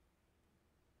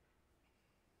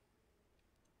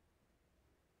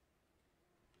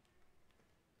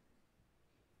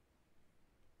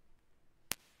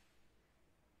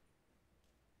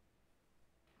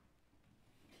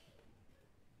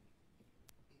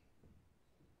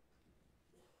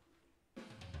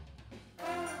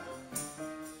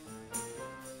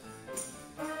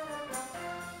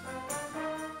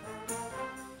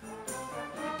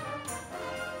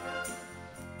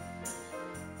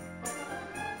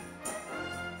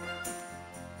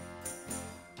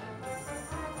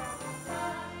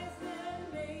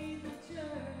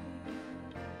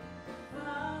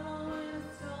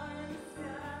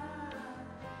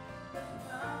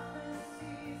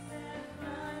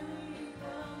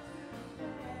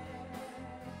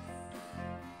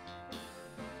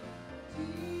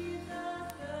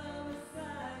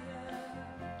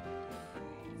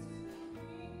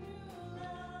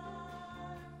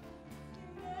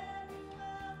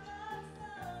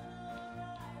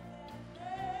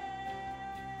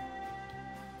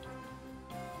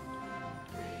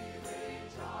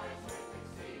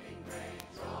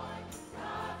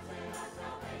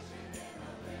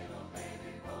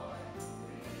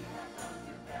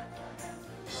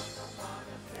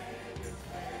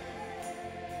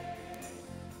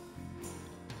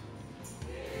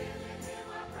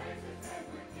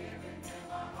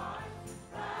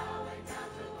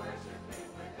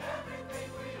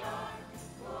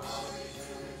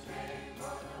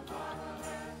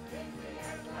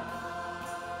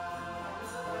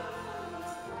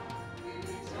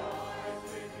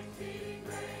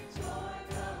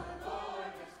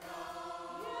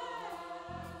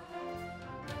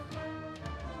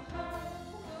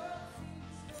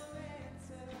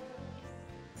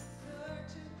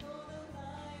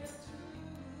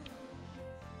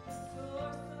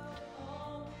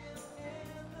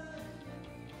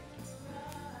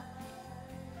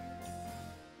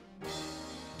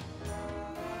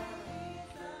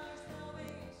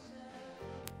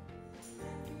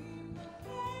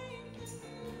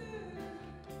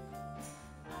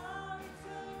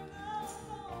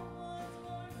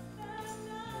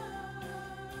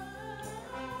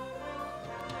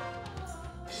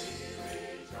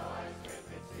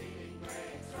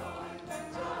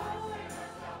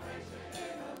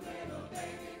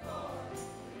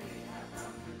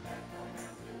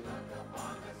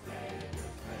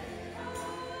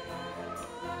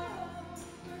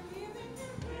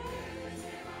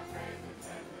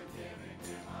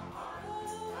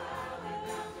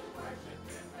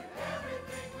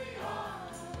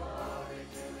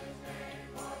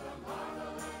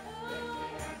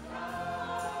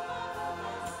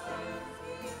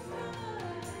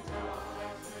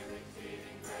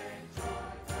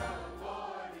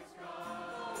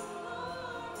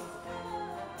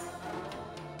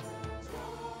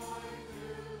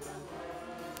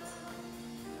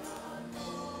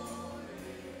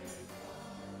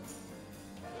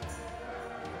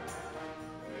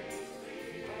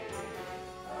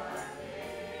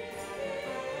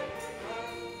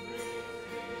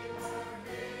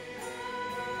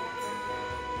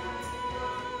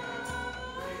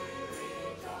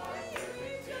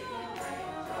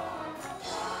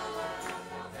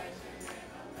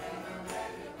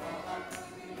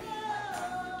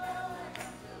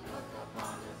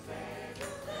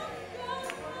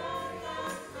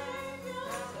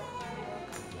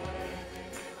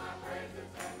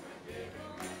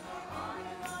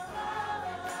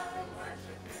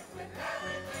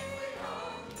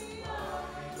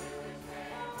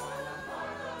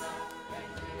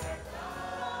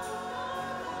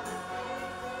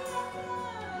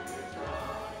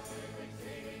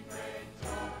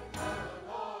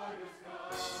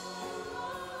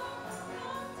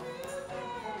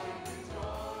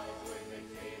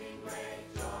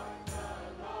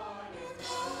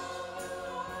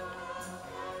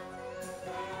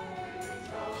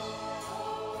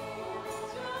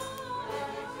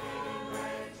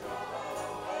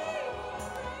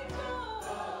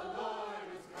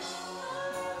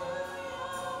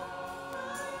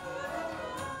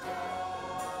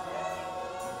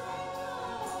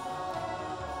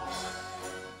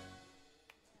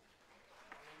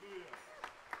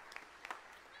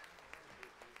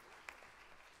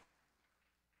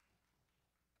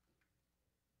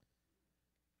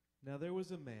 Now there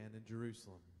was a man in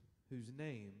Jerusalem whose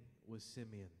name was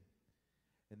Simeon.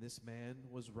 And this man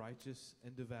was righteous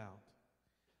and devout,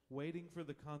 waiting for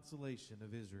the consolation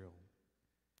of Israel.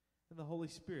 And the Holy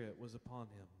Spirit was upon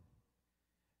him.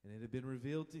 And it had been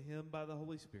revealed to him by the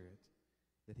Holy Spirit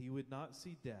that he would not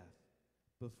see death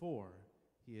before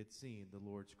he had seen the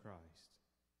Lord's Christ.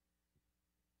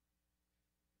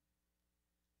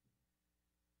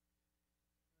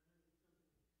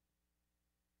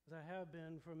 As I have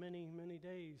been for many, many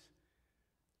days.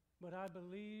 But I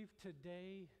believe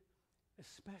today is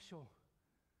special.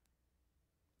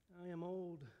 I am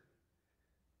old,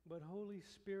 but Holy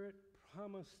Spirit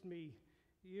promised me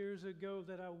years ago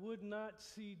that I would not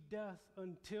see death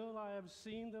until I have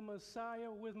seen the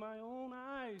Messiah with my own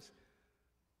eyes.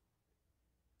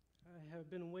 I have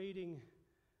been waiting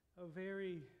a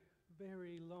very,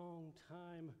 very long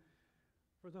time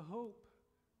for the hope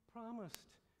promised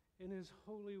in His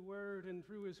holy word and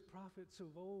through His prophets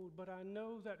of old. But I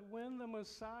know that when the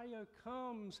Messiah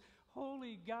comes,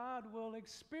 holy God will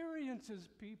experience His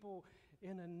people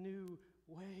in a new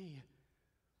way.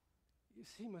 You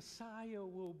see, Messiah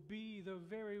will be the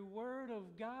very Word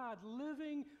of God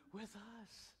living with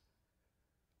us.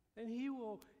 And He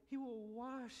will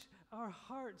wash our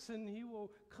hearts, and He will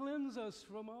cleanse us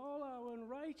from all our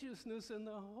unrighteousness, and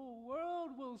the whole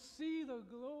world will see the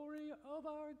glory of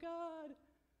our God.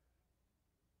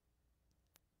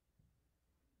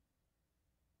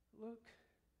 Look,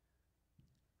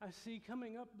 I see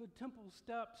coming up the temple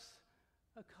steps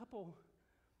a couple.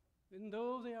 And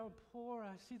though they are poor,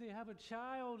 I see they have a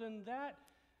child, and that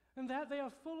they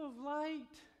are full of light.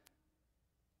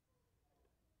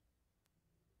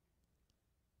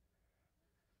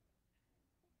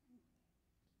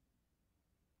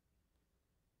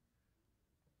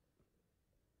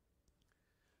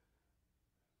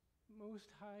 Most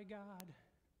High God,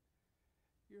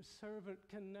 your servant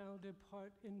can now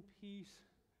depart in peace.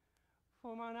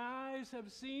 For mine eyes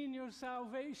have seen your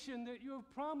salvation that you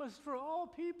have promised for all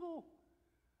people,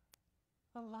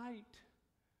 a light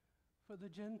for the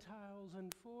Gentiles,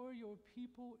 and for your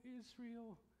people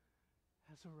Israel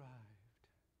has arrived.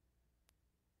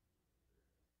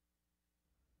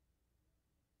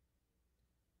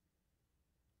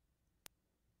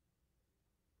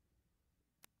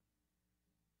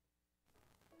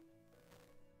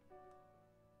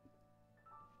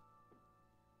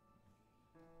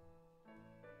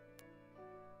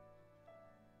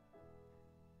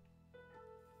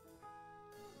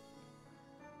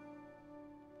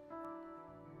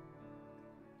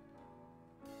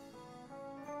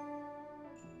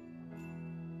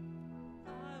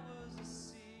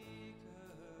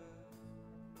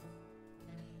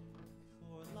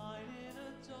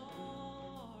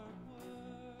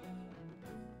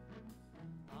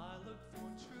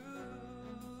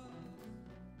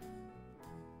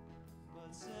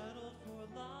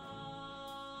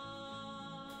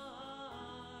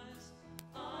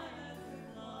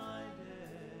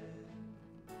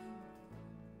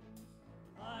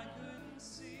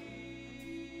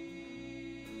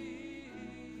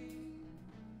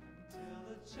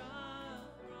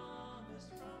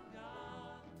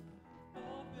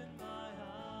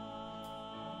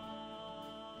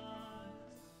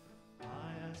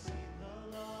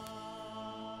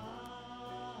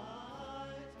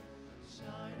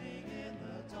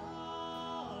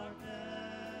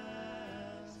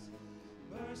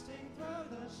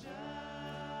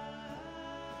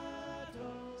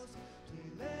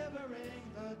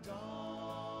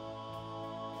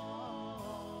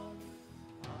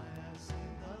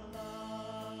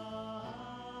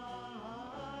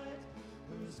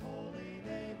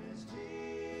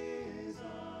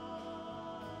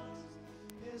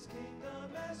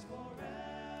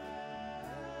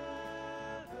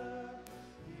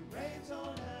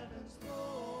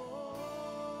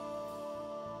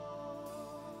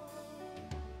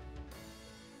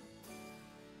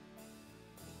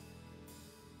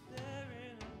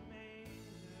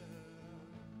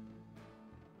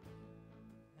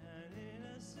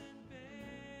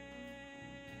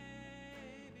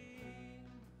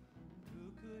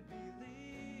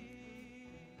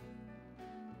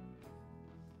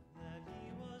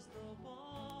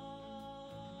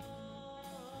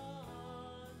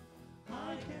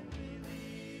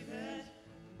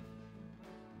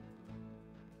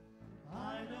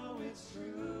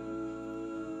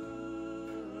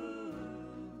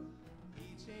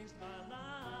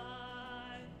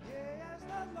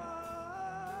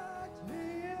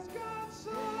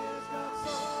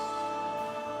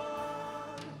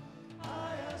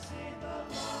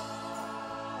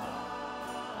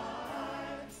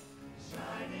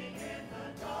 Shining in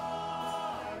the dark.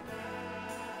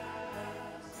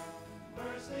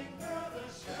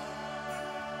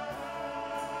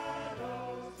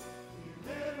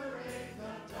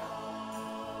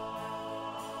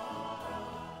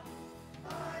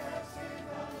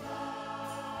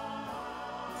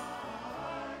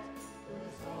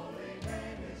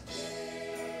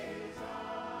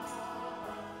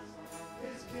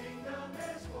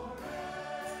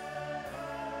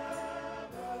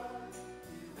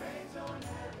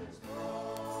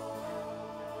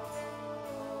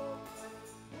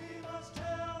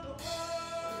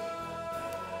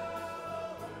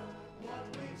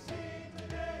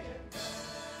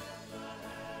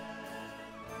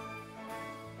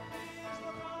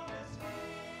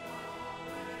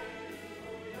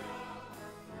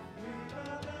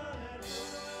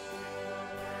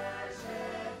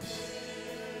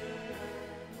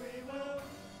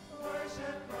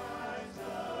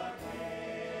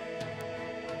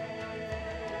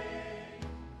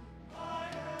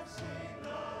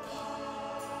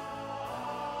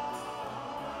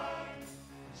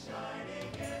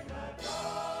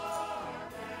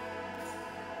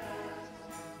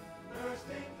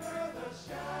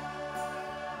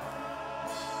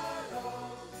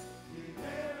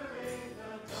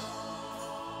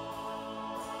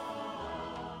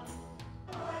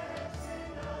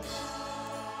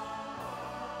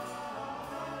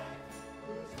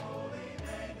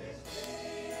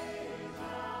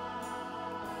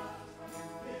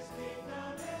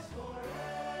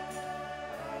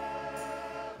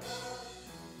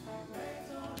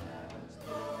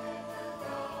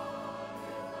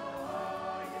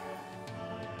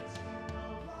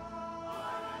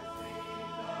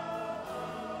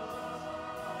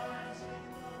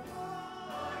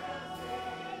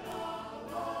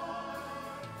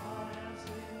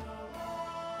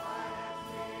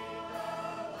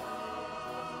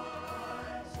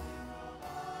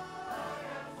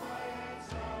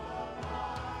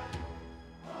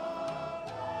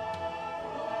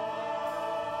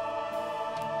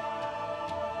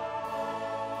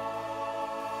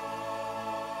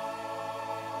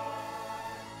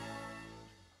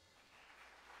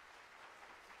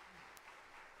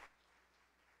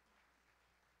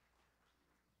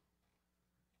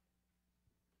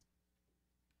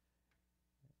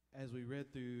 As we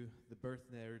read through the birth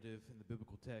narrative in the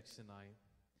biblical text tonight,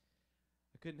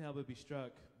 I couldn't help but be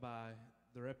struck by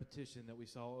the repetition that we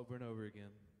saw over and over again.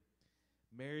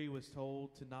 Mary was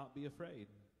told to not be afraid.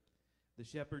 The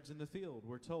shepherds in the field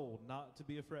were told not to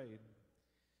be afraid.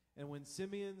 And when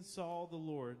Simeon saw the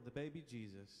Lord, the baby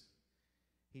Jesus,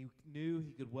 he knew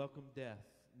he could welcome death,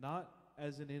 not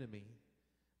as an enemy,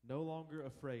 no longer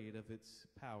afraid of its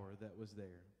power that was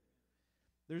there.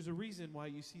 There's a reason why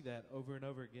you see that over and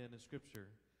over again in Scripture.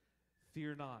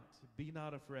 Fear not, be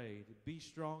not afraid, be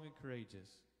strong and courageous.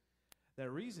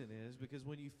 That reason is because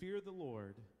when you fear the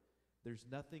Lord, there's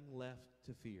nothing left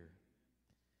to fear.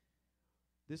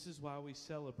 This is why we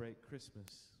celebrate Christmas.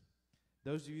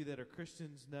 Those of you that are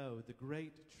Christians know the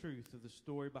great truth of the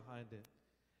story behind it,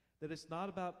 that it's not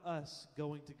about us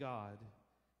going to God,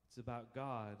 it's about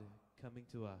God coming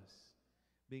to us,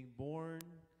 being born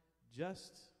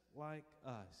just like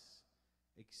us,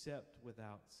 except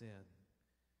without sin.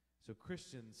 So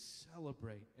Christians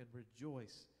celebrate and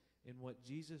rejoice in what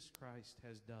Jesus Christ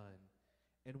has done,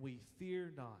 and we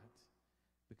fear not,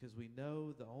 because we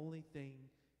know the only thing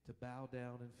to bow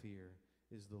down and fear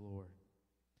is the Lord.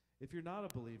 If you're not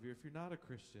a believer, if you're not a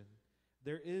Christian,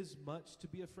 there is much to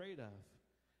be afraid of.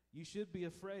 You should be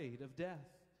afraid of death.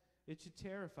 It should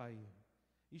terrify you.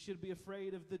 You should be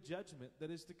afraid of the judgment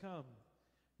that is to come.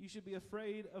 You should be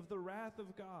afraid of the wrath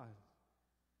of God.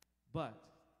 But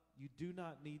you do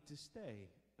not need to stay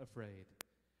afraid.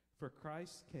 For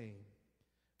Christ came,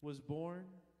 was born,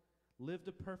 lived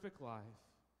a perfect life,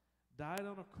 died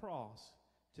on a cross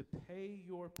to pay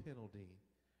your penalty,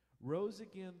 rose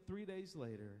again 3 days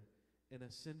later, and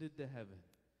ascended to heaven,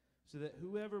 so that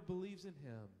whoever believes in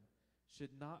him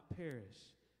should not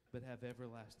perish, but have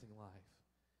everlasting life.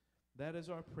 That is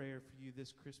our prayer for you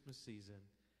this Christmas season,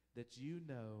 that you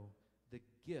know the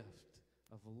gift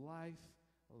of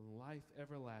life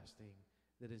everlasting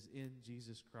that is in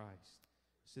Jesus Christ,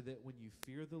 so that when you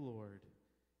fear the Lord,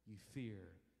 you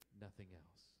fear nothing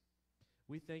else.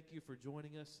 We thank you for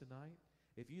joining us tonight.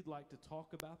 If you'd like to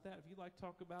talk about that, if you'd like to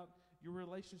talk about your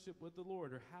relationship with the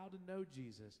Lord, or how to know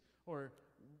Jesus, or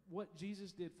what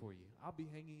Jesus did for you, I'll be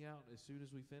hanging out as soon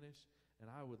as we finish, and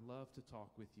I would love to talk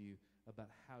with you about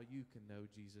how you can know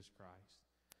Jesus Christ.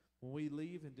 When we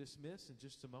leave and dismiss in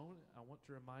just a moment, I want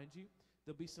to remind you,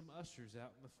 there'll be some ushers out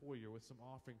in the foyer with some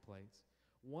offering plates.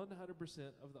 100%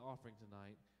 of the offering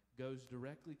tonight goes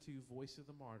directly to Voice of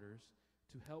the Martyrs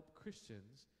to help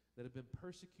Christians that have been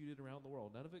persecuted around the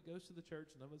world. None of it goes to the church,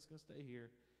 none of it's going to stay here,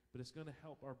 but it's going to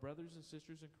help our brothers and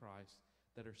sisters in Christ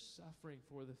that are suffering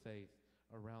for the faith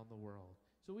around the world.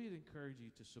 So we'd encourage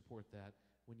you to support that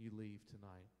when you leave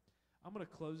tonight. I'm going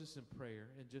to close this in prayer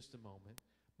in just a moment,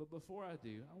 but before I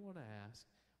do, I want to ask,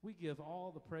 we give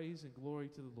all the praise and glory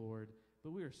to the Lord,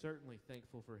 but we are certainly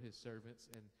thankful for his servants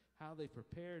and how they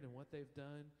prepared and what they've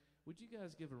done. Would you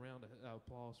guys give a round of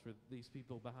applause for these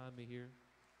people behind me here?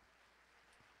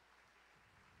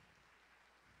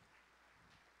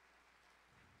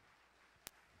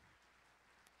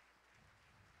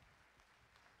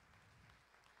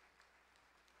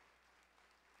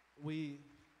 We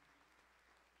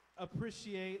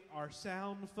appreciate our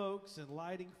sound folks and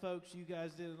lighting folks. You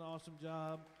guys did an awesome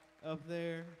job up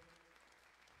there.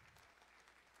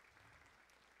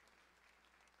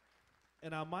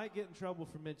 And I might get in trouble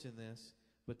for mentioning this,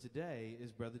 but today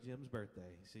is Brother Jim's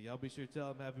birthday. So y'all be sure to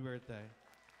tell him happy birthday.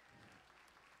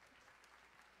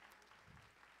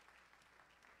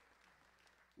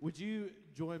 Would you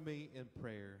join me in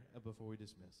prayer before we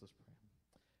dismiss? Let's pray.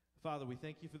 Father, we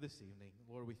thank you for this evening.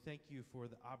 Lord, we thank you for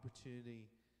the opportunity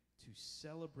to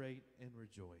celebrate and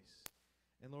rejoice.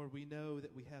 And Lord, we know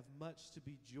that we have much to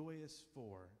be joyous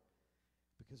for,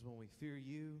 because when we fear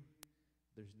you,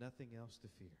 there's nothing else to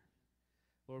fear.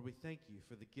 Lord, we thank you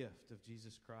for the gift of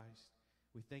Jesus Christ.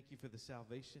 We thank you for the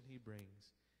salvation he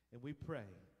brings. And we pray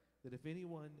that if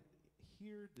anyone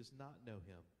here does not know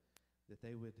him, that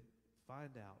they would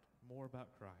find out more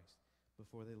about Christ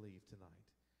before they leave tonight.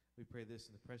 We pray this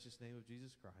in the precious name of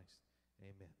Jesus Christ.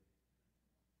 Amen.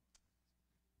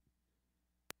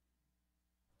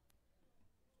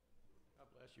 God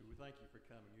bless you. We thank you for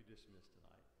coming. You're dismissed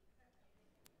tonight.